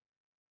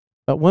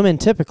 But women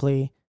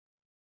typically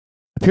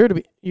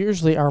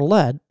usually are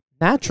led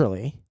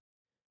naturally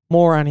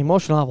more on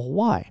emotional level.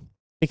 Why?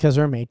 Because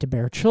they're made to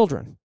bear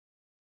children.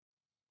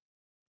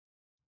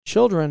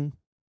 Children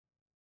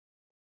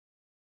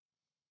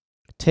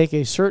take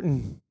a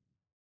certain,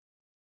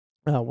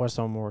 what's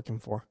the one I'm working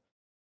for?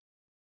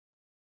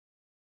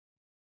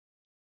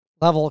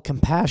 Level of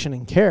compassion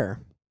and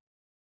care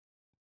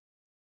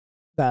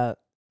that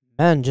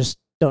men just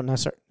don't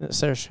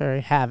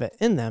necessarily have it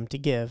in them to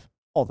give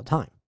all the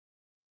time.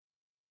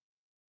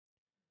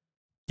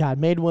 God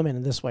made women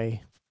in this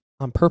way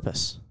on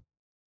purpose.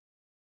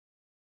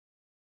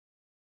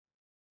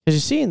 Because you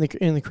see in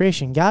the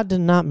creation, God did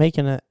not make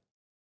an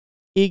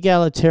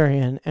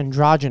egalitarian,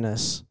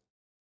 androgynous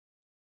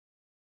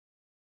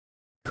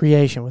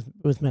creation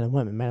with men and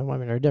women. Men and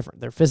women are different.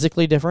 They're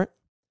physically different.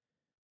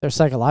 They're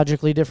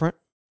psychologically different.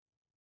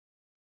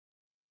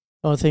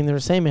 The only thing they're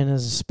the same in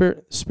is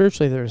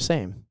spiritually they're the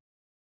same.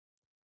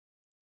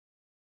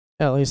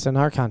 At least in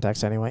our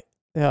context anyway.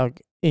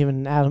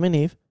 Even Adam and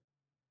Eve.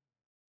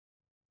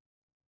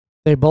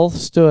 They both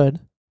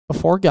stood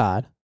before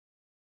God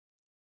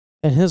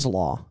and his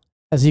law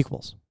as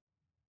equals.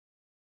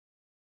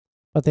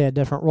 But they had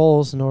different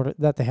roles in order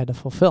that they had to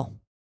fulfill.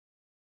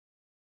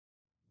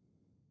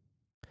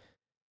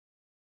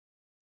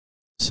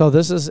 So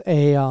this is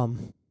a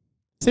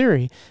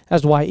theory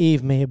as to why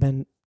Eve may have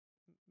been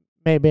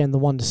the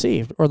one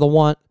deceived, or the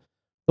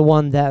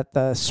one that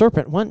the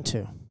serpent went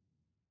to.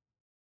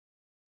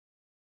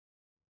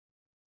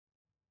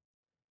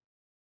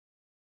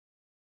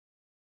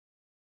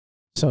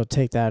 So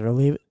take that or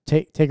leave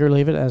it. Take or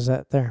leave it as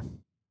that there.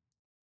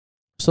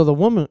 So the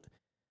woman.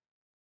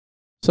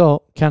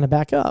 So kind of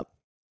back up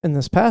in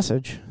this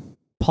passage,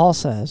 Paul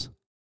says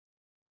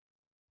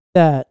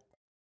that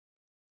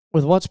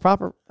with what's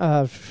proper,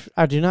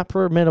 I do not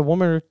permit a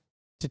woman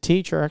to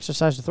teach or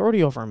exercise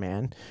authority over a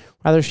man.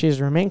 Rather, she is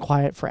to remain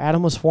quiet, for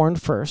Adam was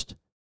formed first.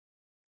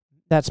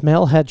 That's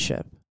male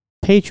headship,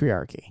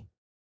 patriarchy.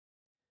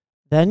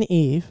 Then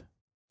Eve,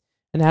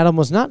 and Adam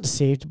was not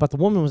deceived, but the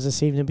woman was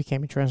deceived and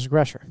became a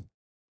transgressor.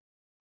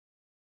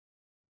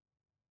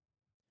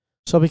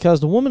 So because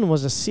the woman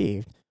was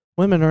deceived,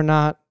 women are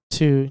not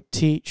to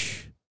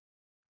teach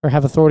or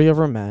have authority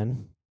over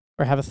men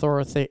or have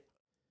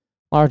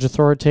large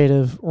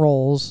authoritative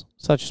roles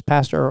such as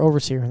pastor or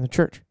overseer in the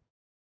church.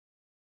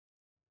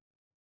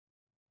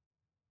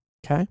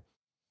 Okay?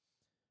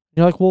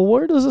 You're like, well,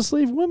 where does this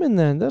leave women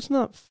then? That's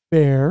not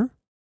fair.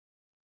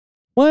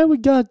 Why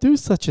would God do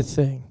such a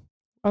thing?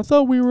 I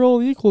thought we were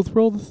all equal,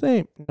 we're all the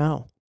same.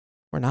 No,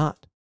 we're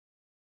not.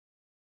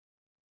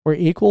 We're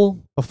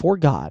equal before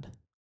God,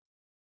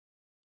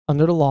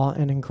 under the law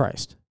and in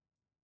Christ.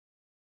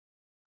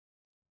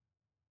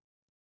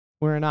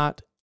 Men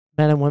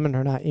and women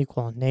are not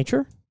equal in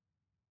nature.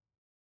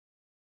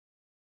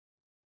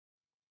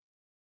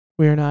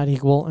 We are not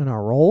equal in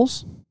our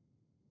roles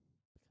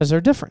because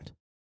they're different.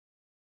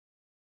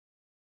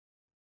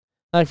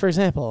 Like, for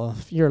example,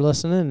 if you're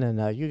listening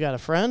and you got a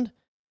friend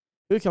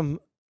who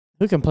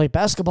can play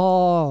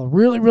basketball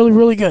really, really,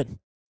 really good.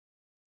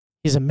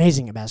 He's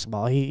amazing at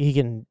basketball. He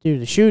can do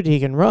the shoot, he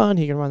can run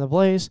the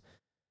plays.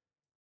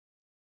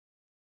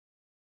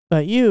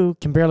 But you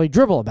can barely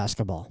dribble a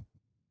basketball.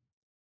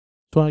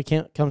 So when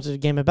it comes to the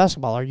game of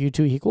basketball, are you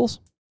two equals?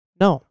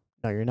 No,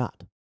 you're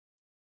not.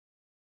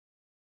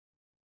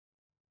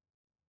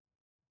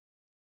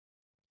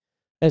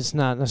 It's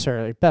not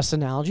necessarily the best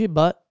analogy,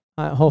 but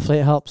hopefully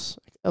it helps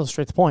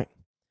illustrate the point.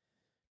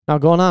 Now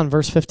going on,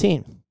 verse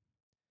 15.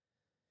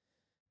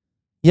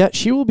 Yet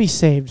she will be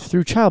saved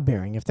through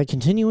childbearing if they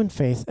continue in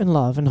faith and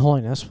love and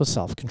holiness with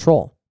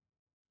self-control.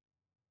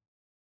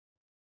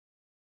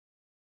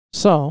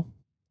 So,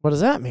 what does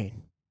that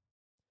mean?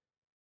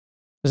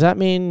 Does that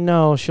mean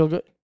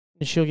she'll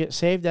get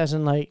saved as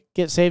in like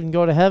get saved and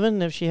go to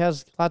heaven if she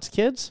has lots of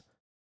kids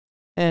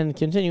and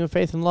continue in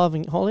faith and love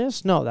and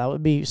holiness? No, that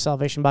would be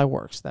salvation by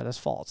works. That is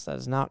false. That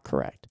is not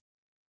correct.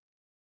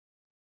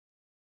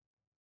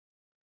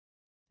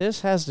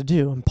 This has to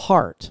do in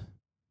part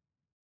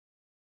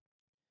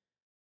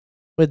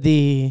with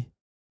the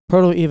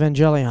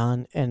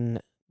proto-evangelion in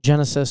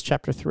Genesis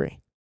chapter 3.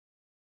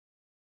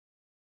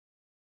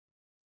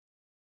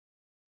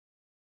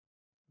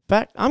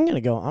 fact,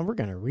 we're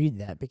going to read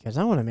that because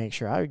I want to make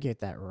sure I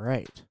get that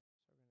right.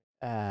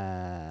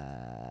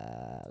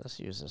 Let's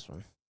use this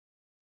one.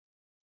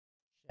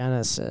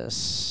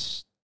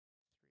 Genesis.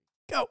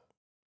 Go.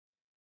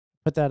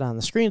 Put that on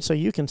the screen so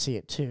you can see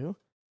it too.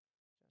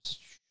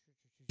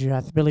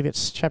 I believe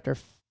it's chapter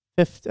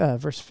 5,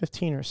 verse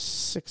 15 or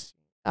 16.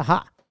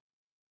 Aha.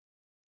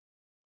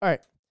 All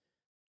right.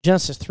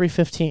 Genesis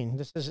 3:15.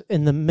 This is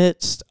in the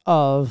midst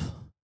of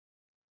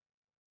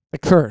the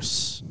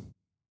curse.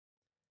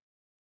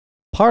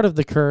 Part of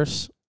the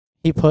curse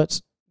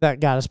that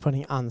God is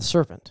putting on the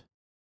serpent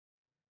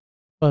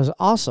was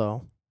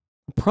also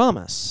a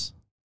promise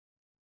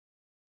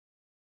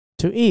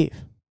to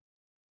Eve.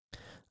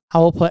 I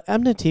will put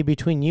enmity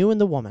between you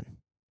and the woman,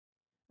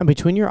 and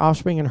between your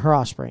offspring and her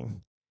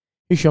offspring.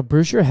 He shall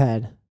bruise your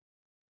head,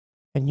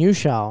 and you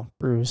shall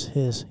bruise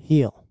his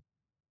heel.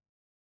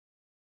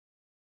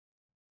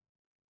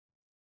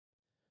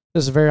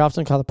 This is very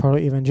often called the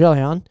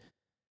proto-evangelion,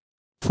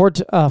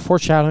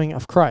 foreshadowing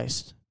of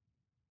Christ,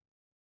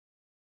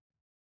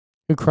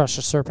 who crushed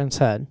the serpent's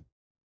head.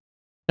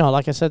 No,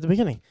 like I said at the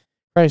beginning,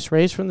 Christ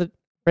raised from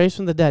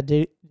the dead,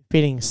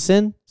 defeating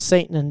sin,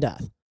 Satan, and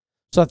death,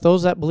 so that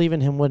those that believe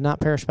in him would not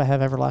perish but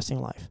have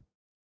everlasting life.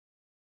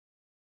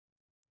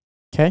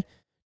 Okay,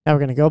 now we're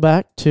going to go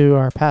back to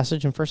our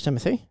passage in 1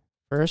 Timothy.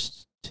 1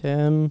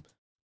 Tim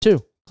 2.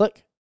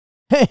 Click.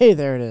 Hey,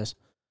 there it is.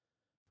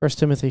 1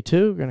 Timothy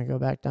 2. We're going to go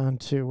back down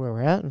to where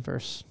we're at in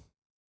verse.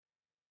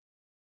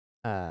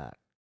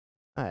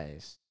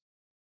 Nice.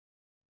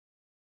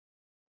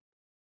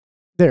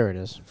 There it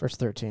is, verse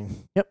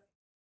 13. Yep.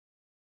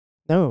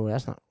 No,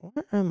 that's not.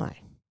 Where am I?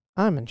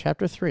 I'm in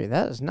chapter 3.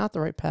 That is not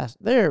the right passage.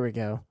 There we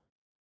go.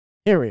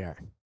 Here we are.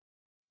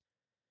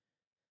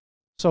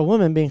 So a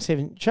woman being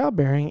saved in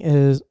childbearing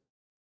is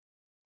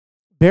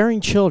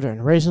bearing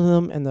children, raising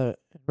them in the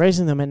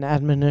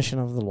admonition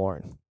of the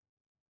Lord,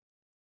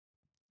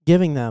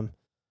 giving them,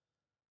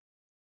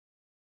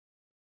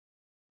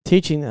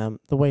 teaching them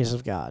the ways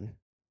of God,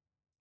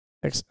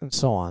 and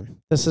so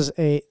on. This is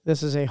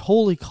a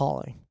holy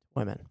calling,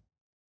 women.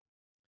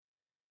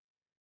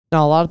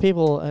 Now, a lot of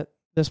people at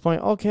this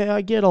point, okay, I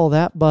get all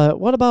that,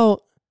 but what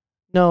about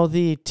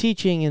the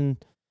teaching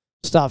and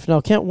stuff?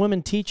 No, can't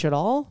women teach at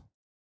all?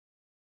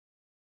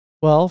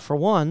 Well, for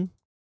one,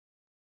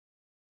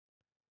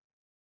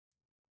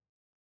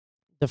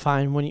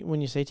 define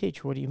when you say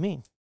teach. What do you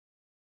mean?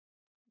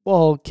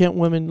 Well, can't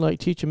women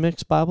teach a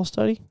mixed Bible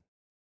study?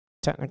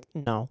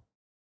 Technically, no,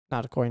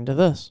 not according to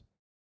this.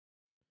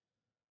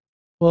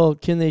 Well,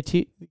 can they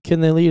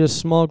lead a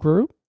small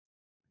group?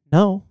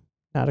 No,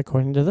 not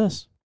according to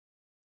this.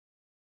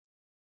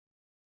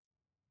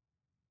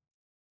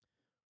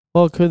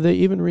 Well, could they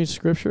even read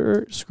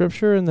scripture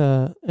in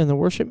the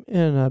worship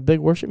in a big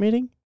worship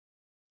meeting?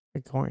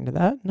 According to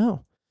that,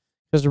 no,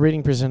 because the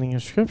reading, presenting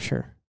of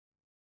scripture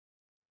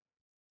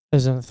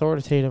is an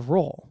authoritative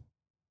role.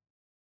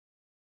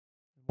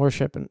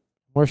 Worship.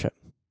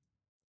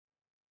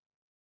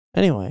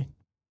 Anyway,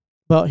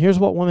 well, here's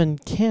what women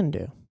can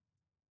do.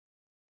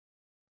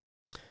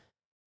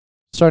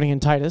 Starting in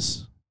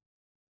Titus,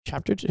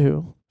 chapter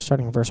 2,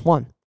 starting in verse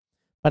 1.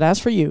 But as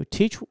for you,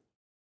 teach,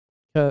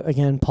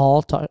 again,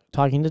 Paul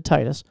talking to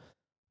Titus,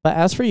 but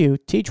as for you,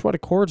 teach what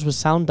accords with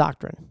sound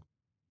doctrine.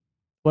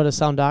 What is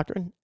sound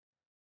doctrine?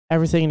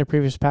 Everything in the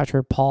previous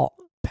chapter Paul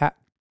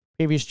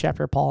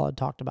had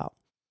talked about.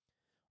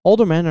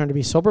 Older men are to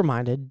be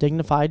sober-minded,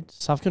 dignified,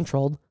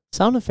 self-controlled,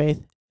 sound of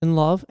faith, in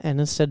love, and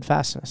in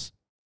steadfastness.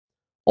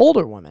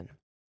 Older women,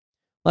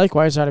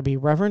 likewise, are to be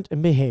reverent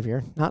in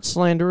behavior, not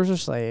slanderers or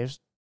slaves,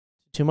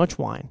 too much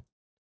wine.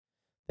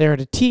 They are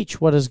to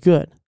teach what is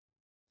good,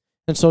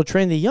 and so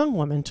train the young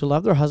women to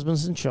love their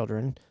husbands and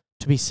children,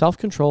 to be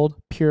self-controlled,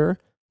 pure,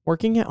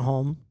 working at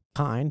home,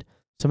 kind,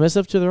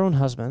 submissive to their own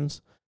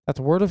husbands, that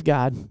the word of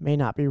God may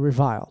not be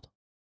reviled.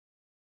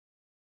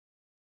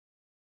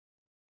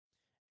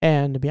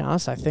 And to be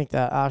honest, I think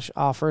that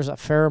offers a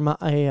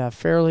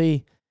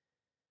fairly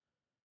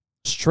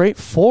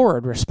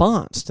straightforward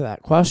response to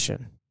that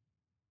question.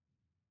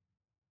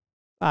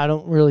 I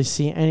don't really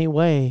see any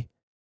way,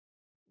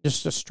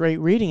 just a straight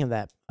reading of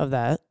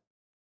that,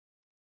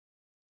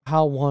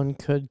 how one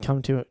could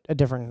come to a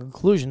different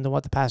conclusion than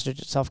what the passage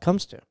itself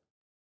comes to.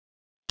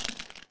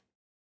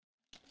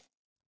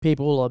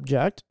 People will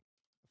object,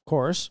 of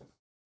course,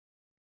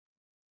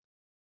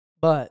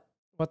 but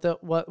what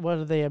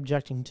are they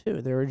objecting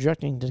to? They're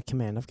objecting to the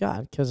command of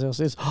God because they'll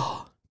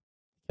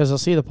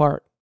see the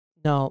part.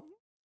 Now,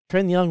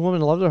 train the young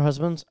women to love their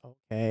husbands.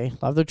 Okay,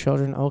 love their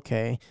children.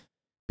 Okay,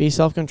 be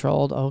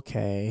self-controlled.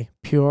 Okay,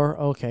 pure.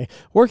 Okay,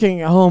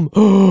 working at home.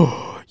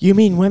 You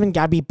mean women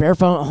gotta be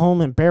barefoot at home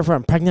and barefoot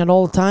and pregnant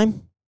all the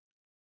time?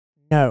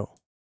 No,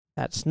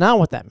 that's not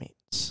what that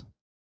means.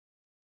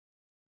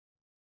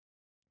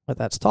 What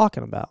that's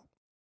talking about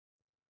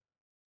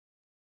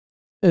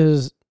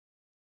is,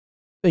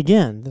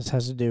 again, this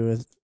has to do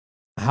with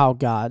how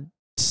God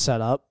set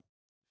up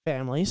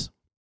families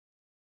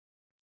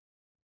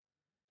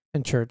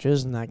and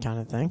churches and that kind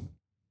of thing.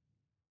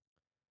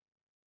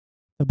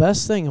 the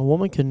best thing a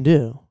woman can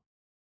do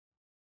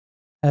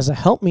as a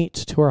helpmeet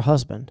to her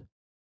husband.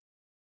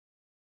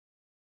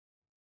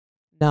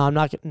 Now, I'm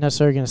not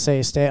necessarily going to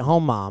say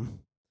stay-at-home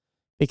mom,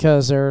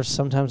 because there's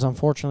sometimes,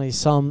 unfortunately,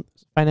 some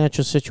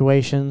financial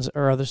situations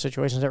or other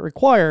situations that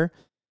require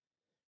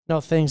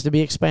things to be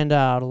expanded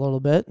out a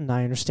little bit, and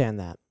I understand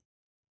that.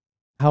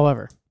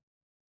 However,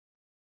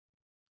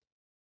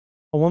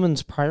 a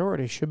woman's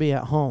priority should be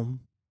at home,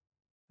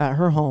 and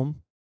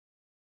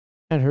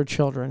her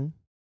children,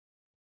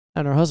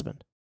 and her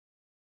husband.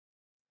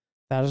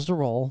 That is the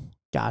role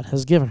God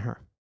has given her.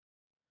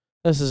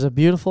 This is a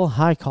beautiful,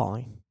 high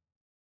calling.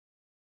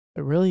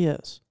 It really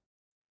is.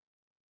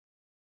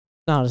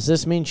 Now, does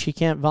this mean she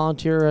can't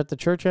volunteer at the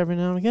church every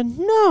now and again?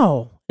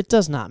 No, it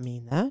does not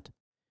mean that.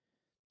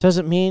 Does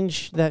it mean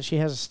that she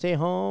has to stay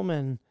home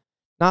and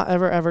not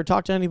ever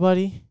talk to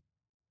anybody?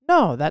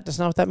 No, that does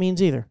not what that means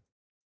either.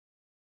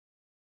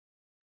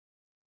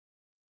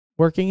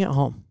 Working at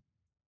home.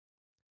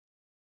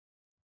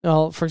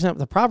 Well, for example,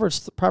 the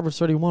Proverbs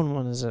 31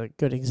 one is a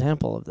good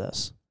example of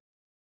this.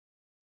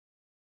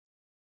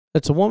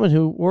 It's a woman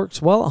who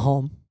works well at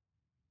home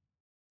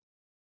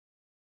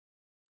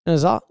and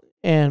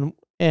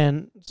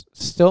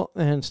still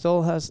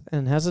has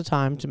the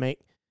time to make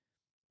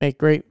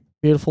great,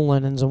 beautiful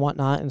linens and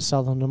whatnot and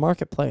sell them in the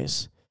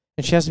marketplace.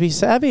 And she has to be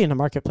savvy in the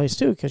marketplace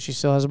too, because she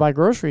still has to buy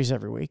groceries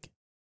every week,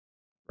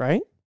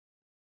 right?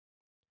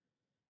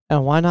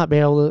 And why not be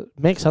able to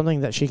make something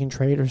that she can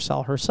trade or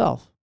sell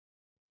herself?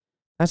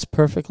 That's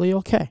perfectly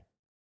okay.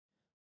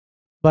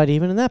 But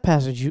even in that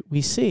passage,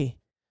 we see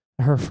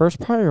her first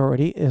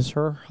priority is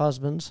her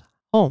husband's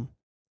home,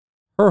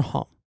 her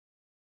home.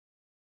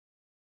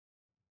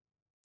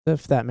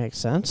 If that makes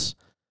sense.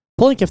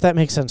 Blink if that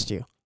makes sense to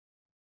you.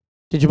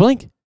 Did you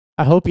blink?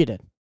 I hope you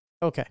did.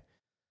 Okay.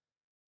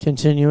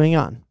 Continuing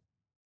on.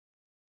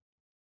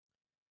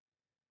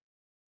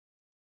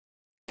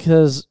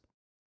 Because,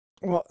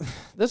 well,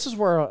 this is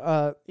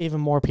where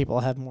even more people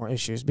have more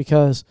issues,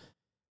 because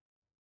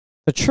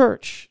the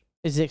church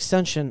is the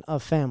extension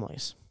of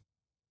families.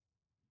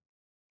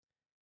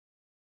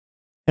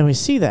 And we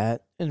see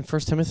that in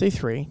 1 Timothy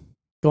 3,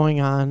 going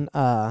on,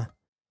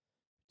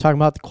 talking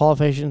about the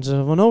qualifications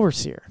of an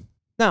overseer.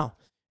 Now,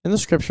 in the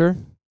scripture,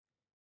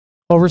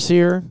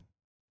 overseer,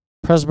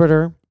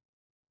 presbyter,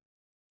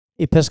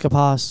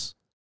 episkopos,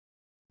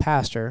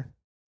 pastor,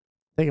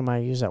 I think I might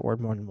use that word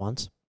more than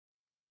once,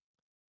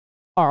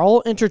 are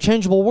all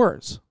interchangeable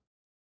words.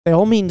 They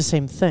all mean the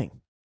same thing.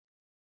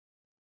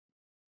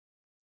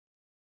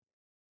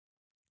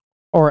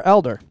 Or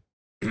elder.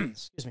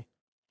 Excuse me.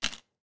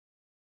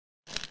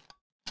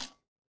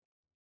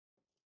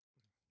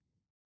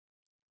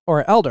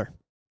 Or elder.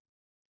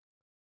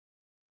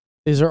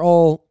 These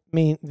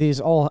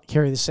all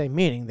carry the same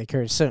meaning. They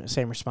carry the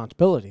same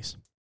responsibilities.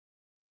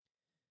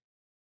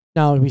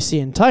 Now, we see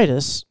in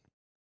Titus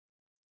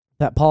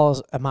that Paul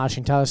is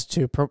admonishing Titus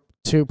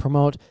to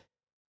promote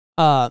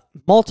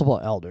multiple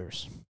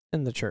elders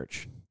in the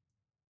church.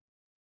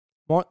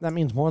 That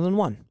means more than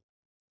one.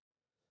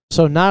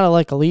 So not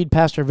like a lead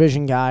pastor,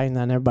 vision guy, and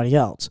then everybody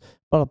else,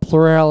 but a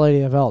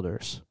plurality of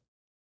elders.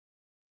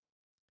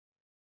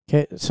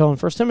 Okay, so in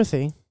 1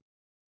 Timothy,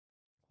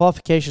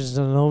 qualifications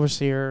of an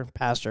overseer,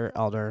 pastor,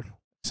 elder,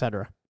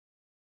 etc.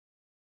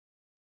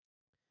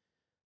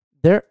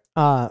 The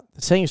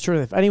saying is true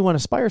that if anyone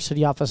aspires to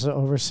the office of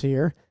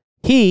overseer,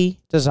 he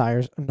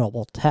desires a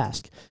noble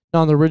task.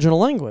 Now, in the original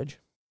language,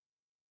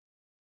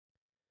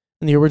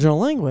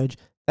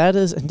 that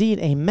is indeed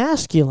a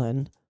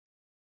masculine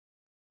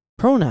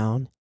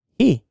pronoun,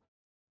 he.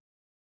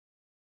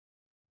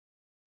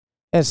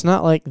 It's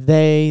not like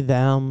they,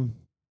 them,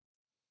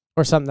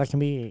 or something that can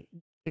be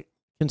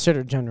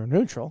considered gender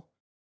neutral.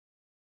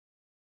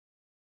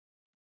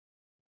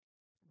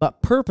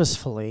 But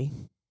purposefully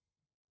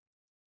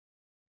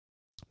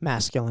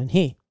masculine,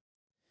 he.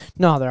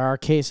 Now, there are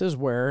cases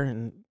where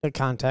in the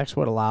context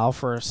would allow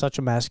for such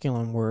a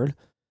masculine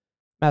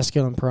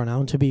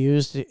pronoun to be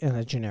used in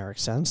a generic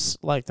sense,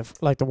 like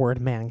the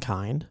word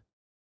mankind,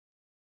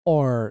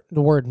 or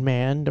the word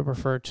man to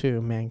refer to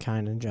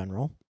mankind in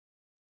general.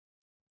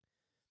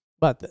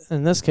 But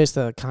in this case,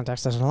 the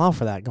context doesn't allow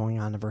for that, going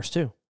on to verse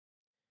 2.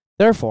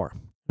 Therefore,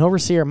 an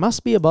overseer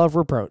must be above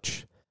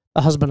reproach,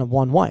 the husband of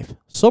one wife,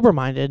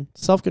 sober-minded,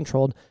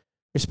 self-controlled,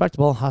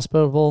 respectable,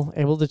 hospitable,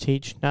 able to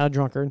teach, not a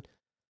drunkard,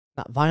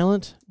 not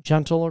violent,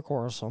 gentle, or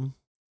quarrelsome,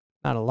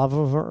 not a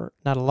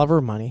lover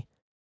of money.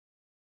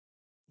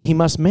 He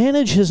must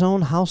manage his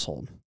own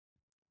household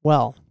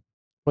well,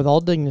 with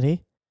all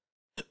dignity,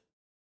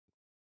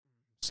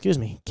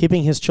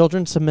 keeping his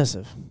children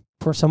submissive.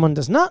 For someone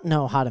does not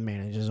know how to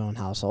manage his own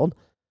household,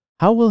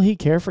 how will he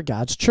care for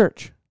God's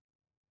church?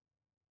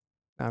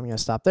 Now I'm going to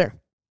stop there.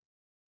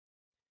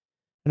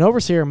 An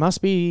overseer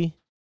must be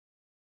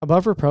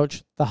above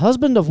reproach, the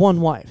husband of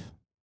one wife.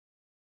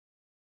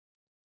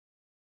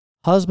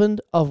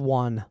 Husband of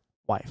one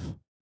wife.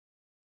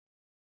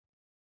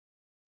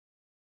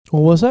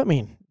 Well, what does that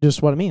mean?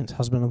 Just what it means,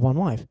 husband of one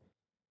wife.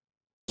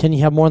 Can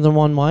you have more than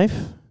one wife?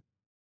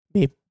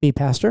 Be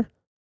pastor?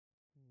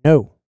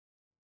 No.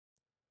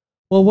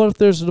 Well, what if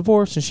there's a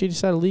divorce and she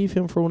decided to leave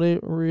him for whatever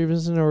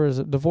reason, or is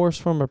it divorce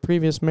from a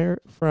previous marriage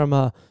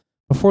from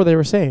before they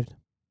were saved?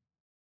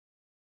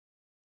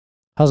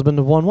 Husband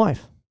of one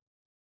wife.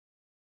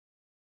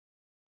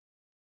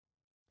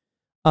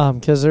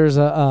 Because there's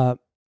a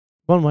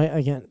one way,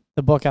 again,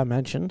 the book I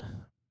mentioned,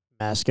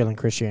 Masculine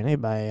Christianity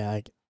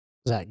by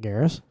Zach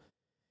Garris,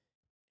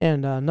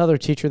 and another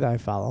teacher that I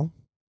follow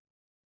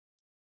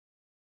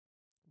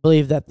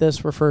believe that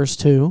this refers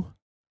to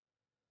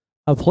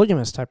a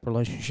polygamous type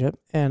relationship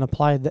and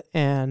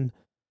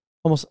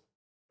almost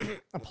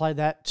applied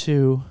that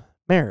to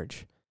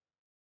marriage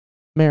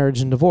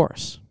and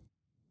divorce.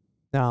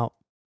 Now,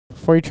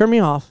 before you turn me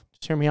off,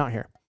 just hear me out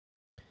here.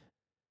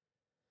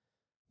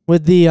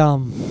 With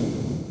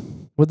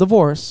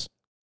divorce,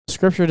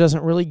 Scripture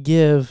doesn't really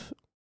give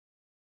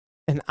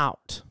an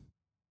out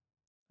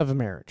of a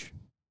marriage.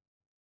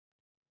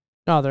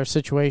 Now, there are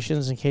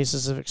situations and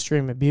cases of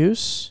extreme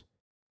abuse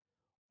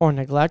or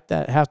neglect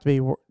that have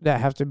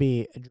to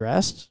be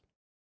addressed.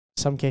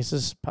 In some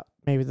cases,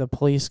 maybe the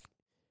police,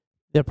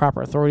 the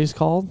proper authorities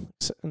called,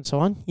 and so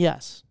on.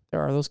 Yes,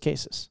 there are those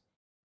cases.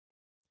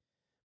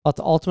 But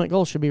the ultimate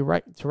goal should be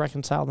to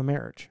reconcile the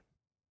marriage,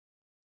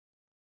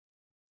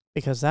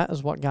 because that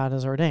is what God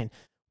has ordained.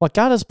 What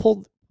God has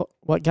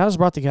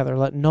brought together,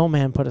 let no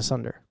man put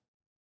asunder.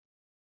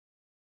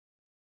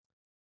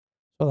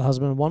 So the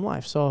husband and one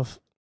wife. So if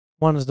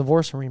one is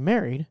divorced and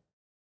remarried,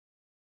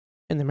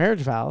 and the marriage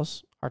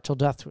vows are till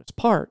death to its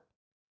part,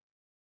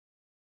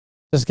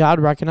 does God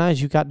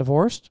recognize you got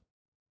divorced?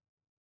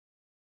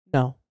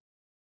 No.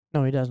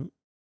 No, he doesn't.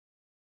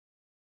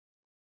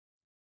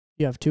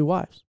 You have two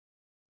wives.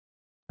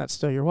 That's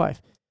still your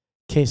wife.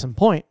 Case in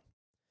point,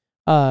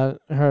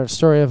 her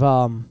story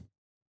of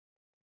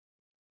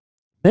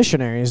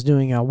missionaries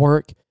doing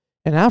work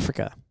in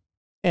Africa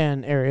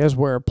and areas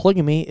where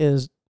polygamy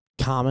is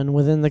common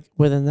within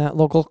that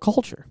local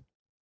culture.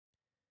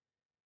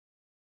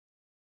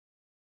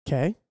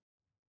 Okay.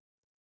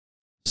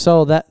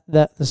 So that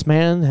this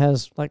man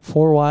has like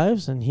 4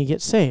 wives and he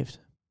gets saved.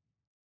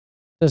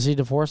 Does he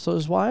divorce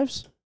those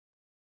wives?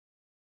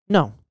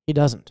 No, he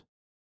doesn't.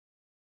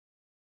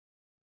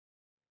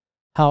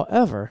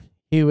 However,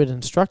 he would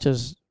instruct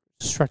his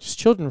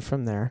children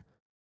from there,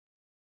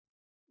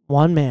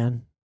 one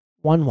man,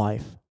 one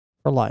wife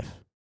for life.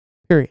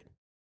 Period.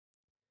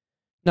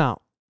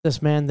 Now,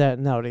 this man that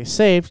nowadays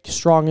saved,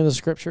 strong in the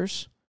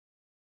scriptures,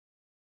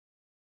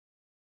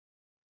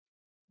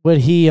 would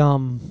he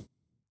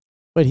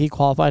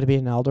qualify to be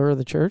an elder of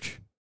the church?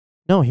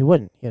 No, he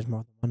wouldn't. He has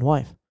more than one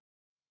wife.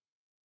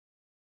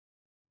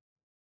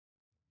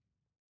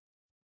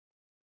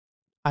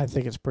 I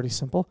think it's pretty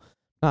simple.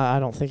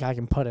 I don't think I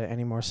can put it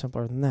any more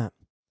simpler than that.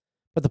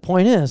 But the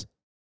point is,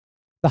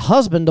 the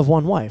husband of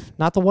one wife,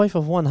 not the wife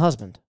of one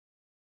husband.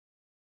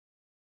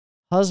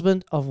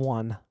 Husband of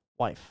one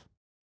wife.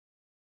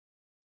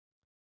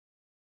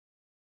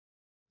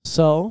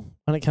 So,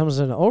 when it comes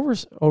to an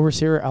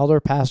overseer, elder,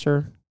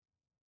 pastor,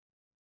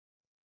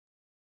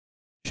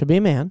 should be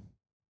a man,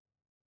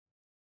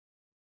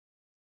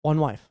 one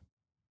wife.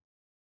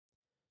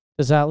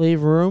 Does that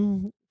leave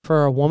room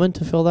for a woman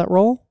to fill that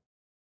role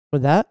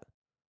with that?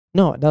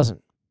 No, it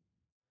doesn't.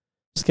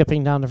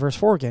 Skipping down to verse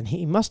 4 again.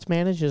 He must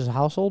manage his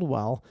household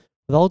well,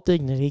 with all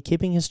dignity,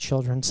 keeping his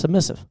children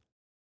submissive.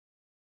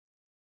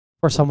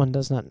 For someone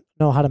does not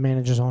know how to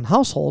manage his own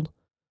household,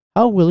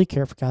 how will he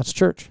care for God's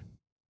church?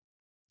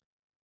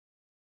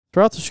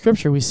 Throughout the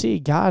scripture, we see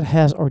God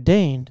has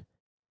ordained,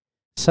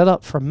 set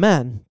up for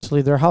men to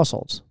lead their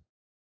households.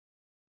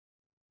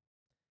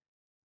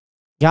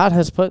 God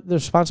has put the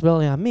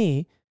responsibility on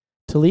me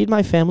to lead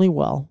my family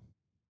well,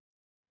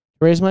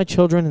 to raise my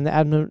children in the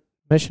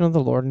admonition of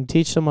the Lord and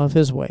teach them of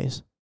his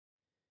ways,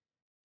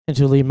 and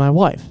to lead my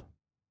wife.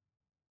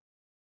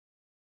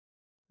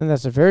 And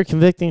that's a very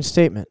convicting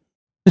statement.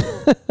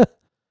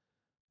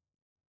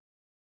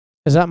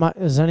 Is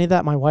any of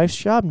that my wife's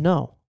job?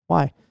 No.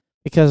 Why?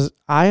 Because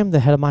I am the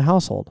head of my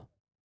household.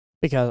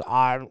 Because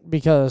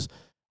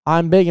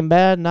I'm big and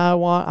bad and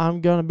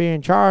I'm going to be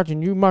in charge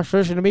and you must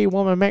listen to me,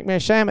 woman, make me a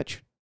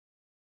sandwich.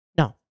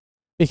 No.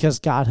 Because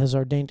God has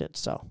ordained it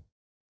so.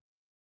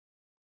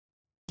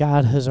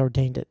 God has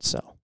ordained it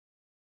so.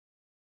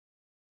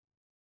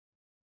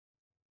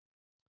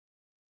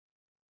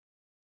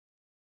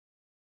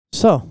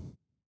 So,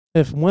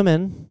 if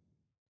men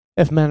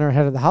are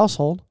head of the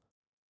household,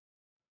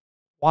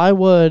 why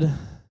would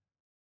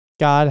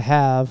God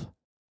have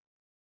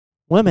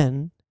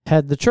women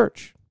head the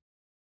church?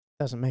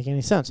 Doesn't make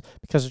any sense,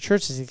 because the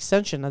church is the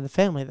extension of the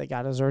family that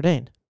God has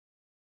ordained.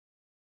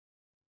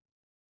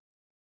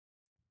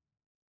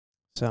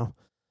 So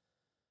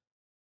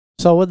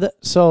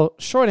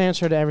short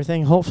answer to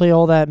everything. Hopefully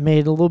all that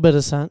made a little bit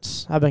of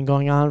sense. I've been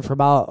going on for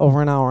about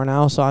over an hour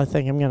now, so I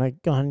think I'm going to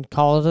go ahead and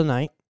call it a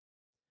night.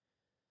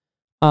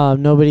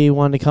 Nobody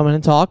wanted to come in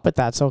and talk, but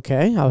that's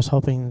okay. I was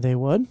hoping they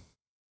would.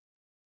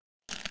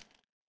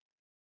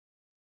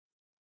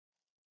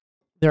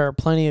 There are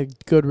plenty of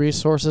good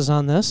resources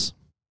on this.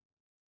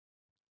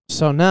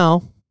 So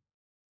now,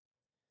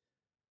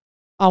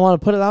 I want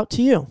to put it out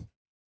to you.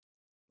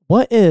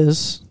 What are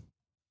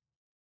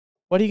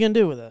you going to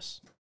do with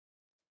this?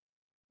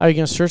 Are you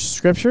going to search the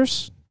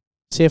scriptures?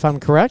 See if I'm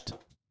correct?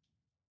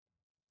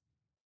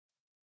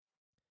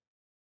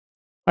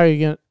 Or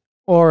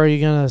are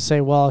you going to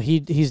say, well,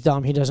 he's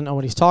dumb, he doesn't know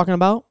what he's talking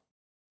about?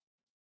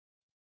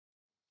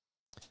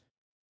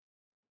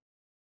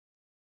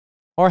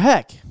 Or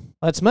heck,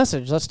 let's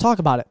talk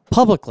about it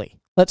publicly.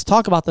 Let's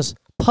talk about this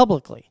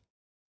publicly.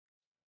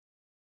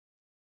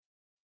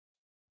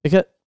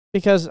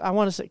 Because I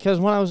want to say, because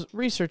when I was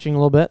researching a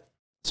little bit,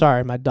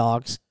 sorry, my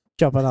dog's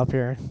jumping up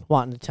here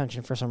wanting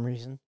attention for some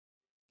reason.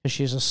 Because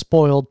she's a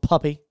spoiled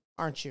puppy,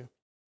 aren't you?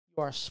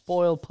 You are a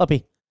spoiled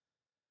puppy.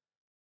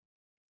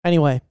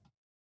 Anyway,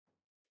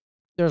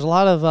 there's a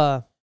lot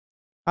of,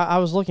 I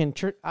was looking,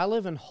 I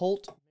live in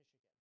Holt,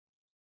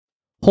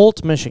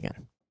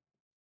 Michigan.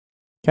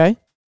 Okay?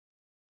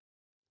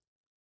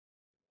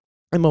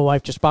 And my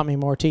wife just bought me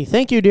more tea.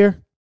 Thank you,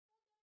 dear.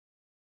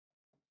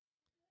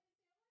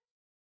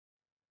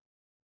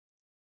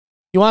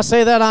 You want to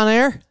say that on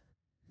air?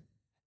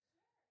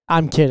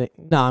 I'm kidding.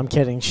 No, I'm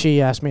kidding.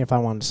 She asked me if I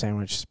wanted a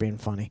sandwich. Just being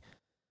funny.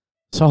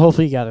 So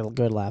hopefully you got a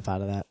good laugh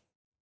out of that.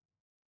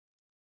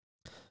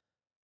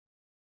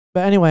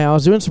 But anyway, I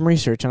was doing some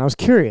research and I was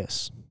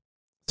curious.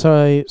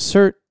 So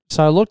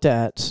I looked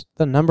at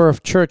the number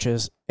of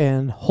churches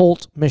in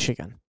Holt,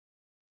 Michigan.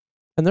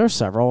 And there are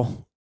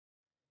several.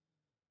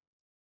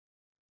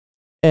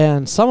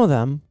 And some of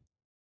them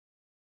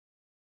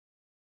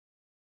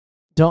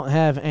don't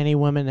have any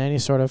women in any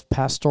sort of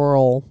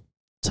pastoral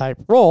type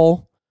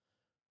role,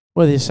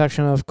 with the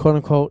exception of quote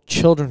unquote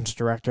children's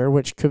director,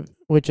 which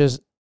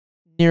is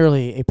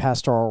nearly a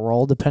pastoral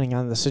role depending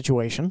on the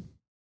situation.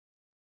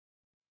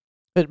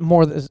 But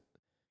more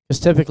because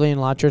typically in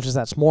a lot of churches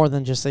that's more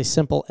than just a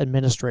simple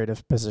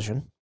administrative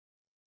position.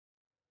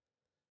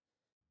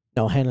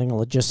 Handling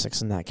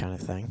logistics and that kind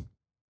of thing.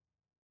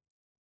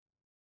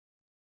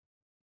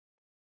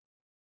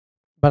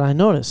 But I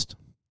noticed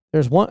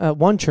there's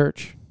one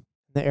church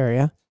in the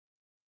area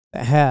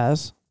that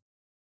has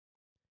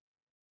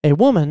a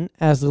woman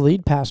as the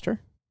lead pastor.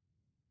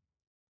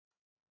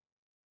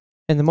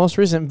 And the most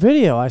recent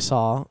video I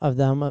saw of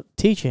them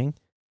teaching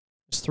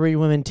was 3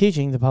 women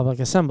teaching the public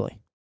assembly.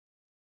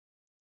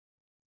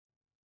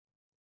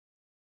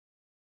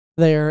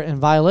 They are in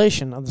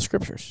violation of the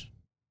scriptures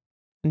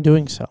in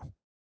doing so.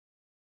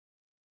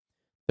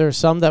 There are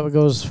some that would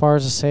go as far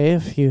as to say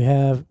if you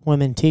have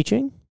women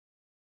teaching,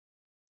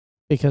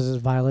 because it's a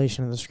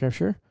violation of the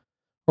scripture,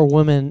 or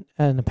women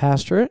in the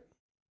pastorate,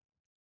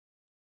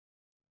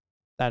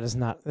 that's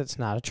not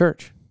a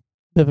church,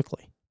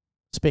 biblically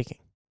speaking.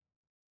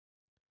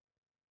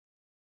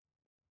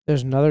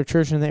 There's another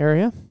church in the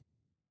area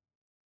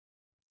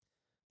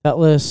that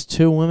lists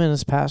 2 women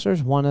as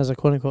pastors, one as a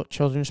quote-unquote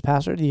children's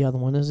pastor, the other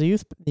one is the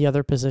youth. The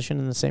other position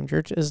in the same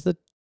church is the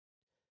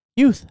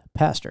youth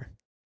pastor.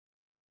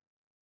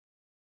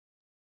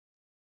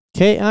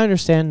 Okay, I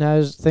understand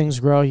as things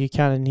grow, you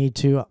kind of need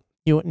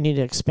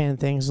to expand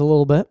things a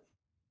little bit.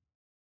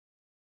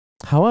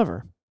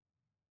 However,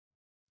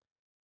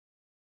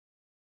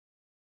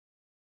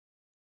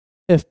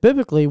 if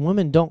biblically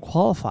women don't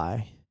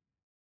qualify,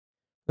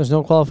 there's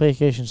no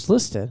qualifications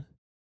listed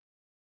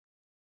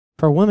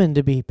for women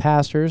to be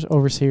pastors,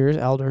 overseers,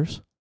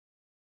 elders.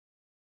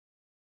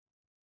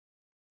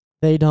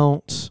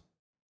 Neither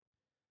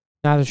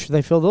should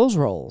they fill those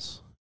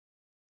roles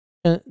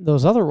and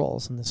those other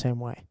roles in the same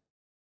way.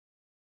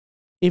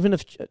 Even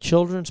if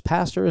children's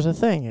pastor is a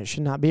thing, it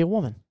should not be a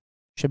woman.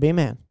 It should be a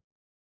man,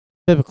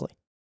 biblically.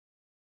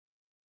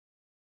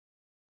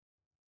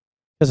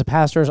 Because a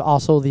pastor is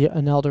also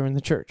an elder in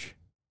the church.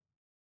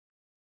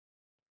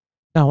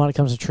 Now, when it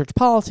comes to church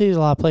policies, a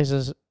lot of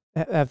places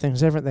have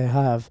things different. They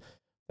have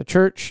the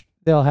church,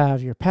 they'll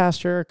have your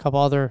pastor, a couple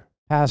other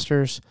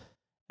pastors,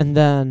 and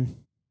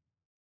then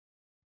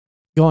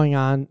going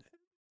on,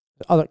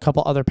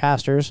 couple other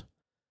pastors.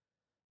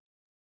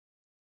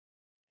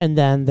 And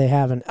then they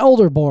have an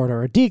elder board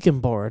or a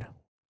deacon board,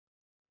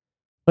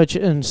 which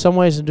in some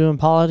ways of doing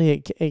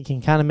polity, it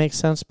can kind of make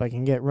sense, but it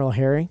can get real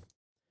hairy.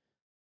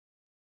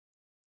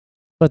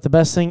 But the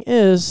best thing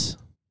is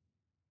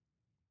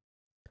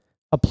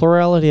a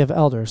plurality of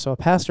elders. So a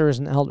pastor is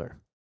an elder.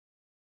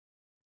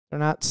 They're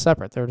not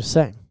separate. They're the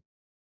same.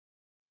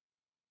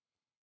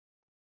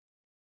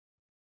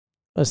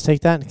 Let's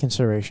take that into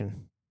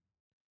consideration.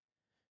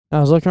 I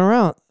was looking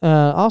around,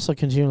 also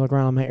continuing to look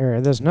around in my area.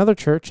 There's another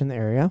church in the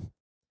area.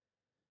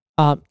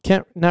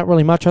 Not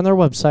really much on their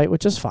website,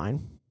 which is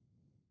fine.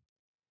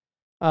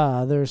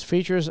 There's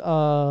features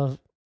of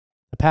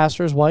the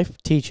pastor's wife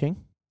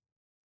teaching.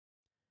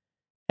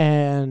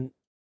 And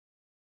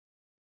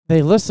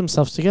they list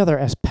themselves together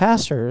as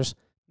pastors,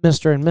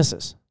 Mr. and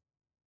Mrs.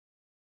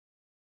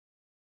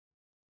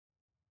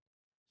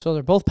 So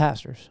they're both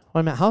pastors.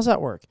 Wait a minute, how's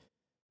that work?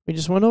 We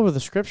just went over the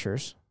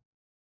scriptures.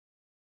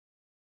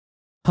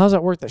 How does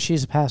that work that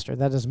she's a pastor?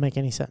 That doesn't make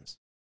any sense.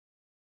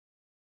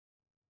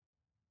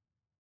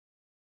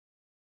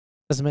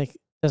 Doesn't make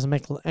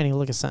any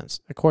look of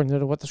sense according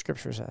to what the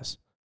scripture says.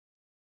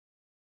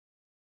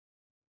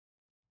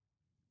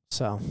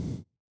 So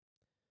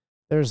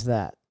there's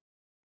that.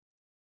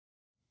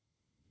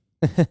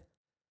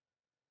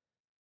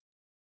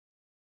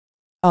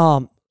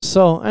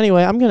 So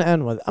anyway, I'm gonna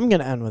end with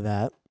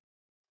that.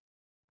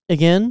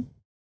 Again,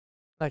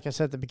 like I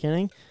said at the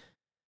beginning,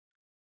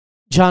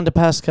 John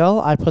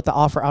DePascal, I put the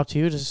offer out to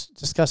you to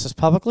discuss this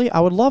publicly. I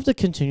would love to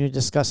continue to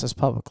discuss this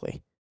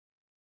publicly.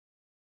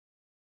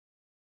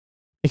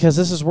 Because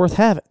this is worth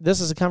having. This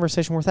is a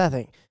conversation worth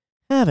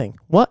having.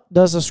 What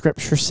does the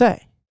scripture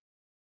say?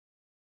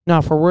 Now,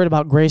 if we're worried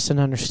about grace and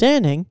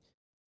understanding,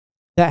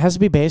 that has to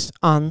be based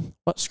on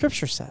what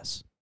scripture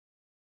says.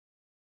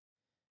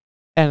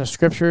 And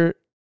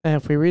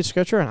if we read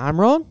scripture and I'm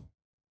wrong,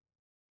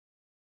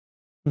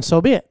 then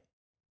so be it.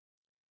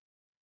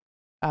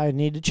 I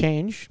need to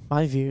change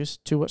my views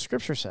to what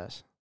scripture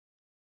says.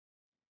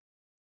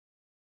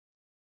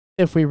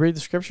 If we read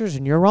the scriptures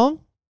and you're wrong,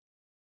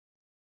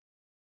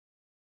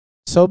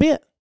 so be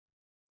it.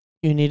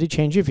 You need to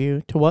change your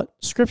view to what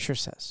scripture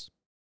says.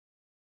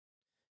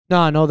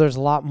 Now, I know there's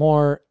a lot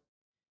more.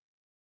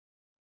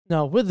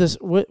 No, with this,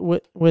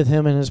 with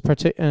him and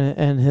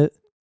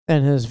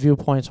his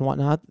viewpoints and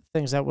whatnot,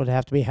 things that would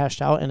have to be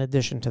hashed out in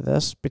addition to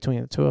this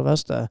between the two of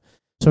us so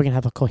we can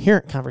have a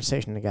coherent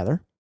conversation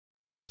together.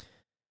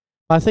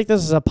 But I think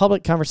this is a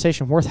public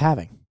conversation worth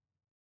having.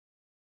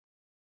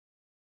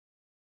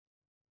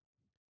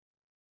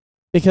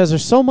 Because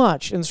there's so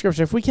much in the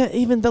scripture. If we get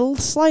even the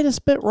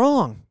slightest bit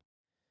wrong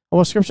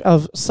of scripture,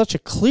 of such a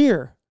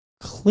clear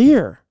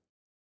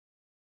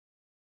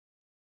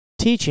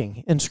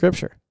teaching in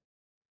scripture,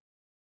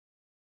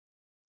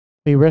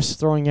 we risk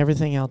throwing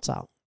everything else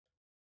out.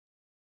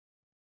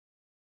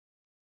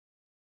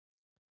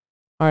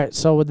 All right,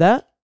 so with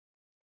that,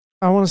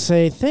 I want to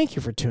say thank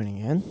you for tuning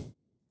in.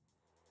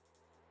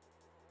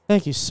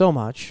 Thank you so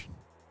much.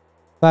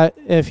 But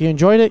if you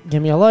enjoyed it,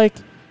 give me a like.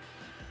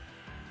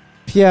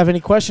 If you have any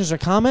questions or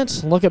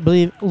comments, look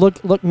me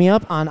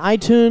up on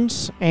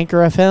iTunes, Anchor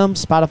FM,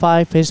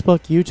 Spotify,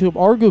 Facebook, YouTube,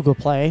 or Google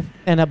Play,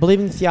 and at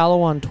Believing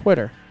Theolo on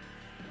Twitter.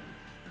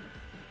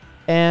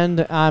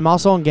 And I'm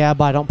also on Gab,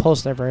 but I don't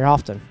post there very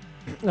often.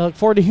 I look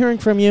forward to hearing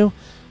from you,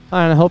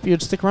 and I hope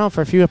you'd stick around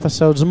for a few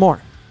episodes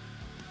more.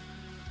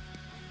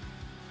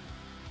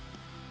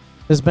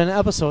 This has been an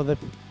episode of the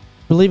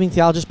Believing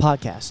Theologist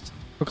podcast,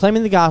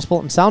 proclaiming the gospel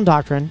and sound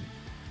doctrine.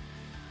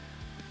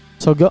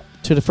 So go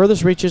to the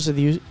furthest reaches of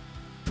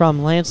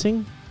from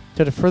Lansing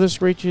to the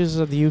furthest reaches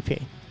of the UP.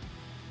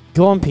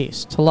 Go in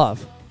peace to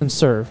love and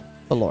serve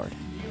the Lord.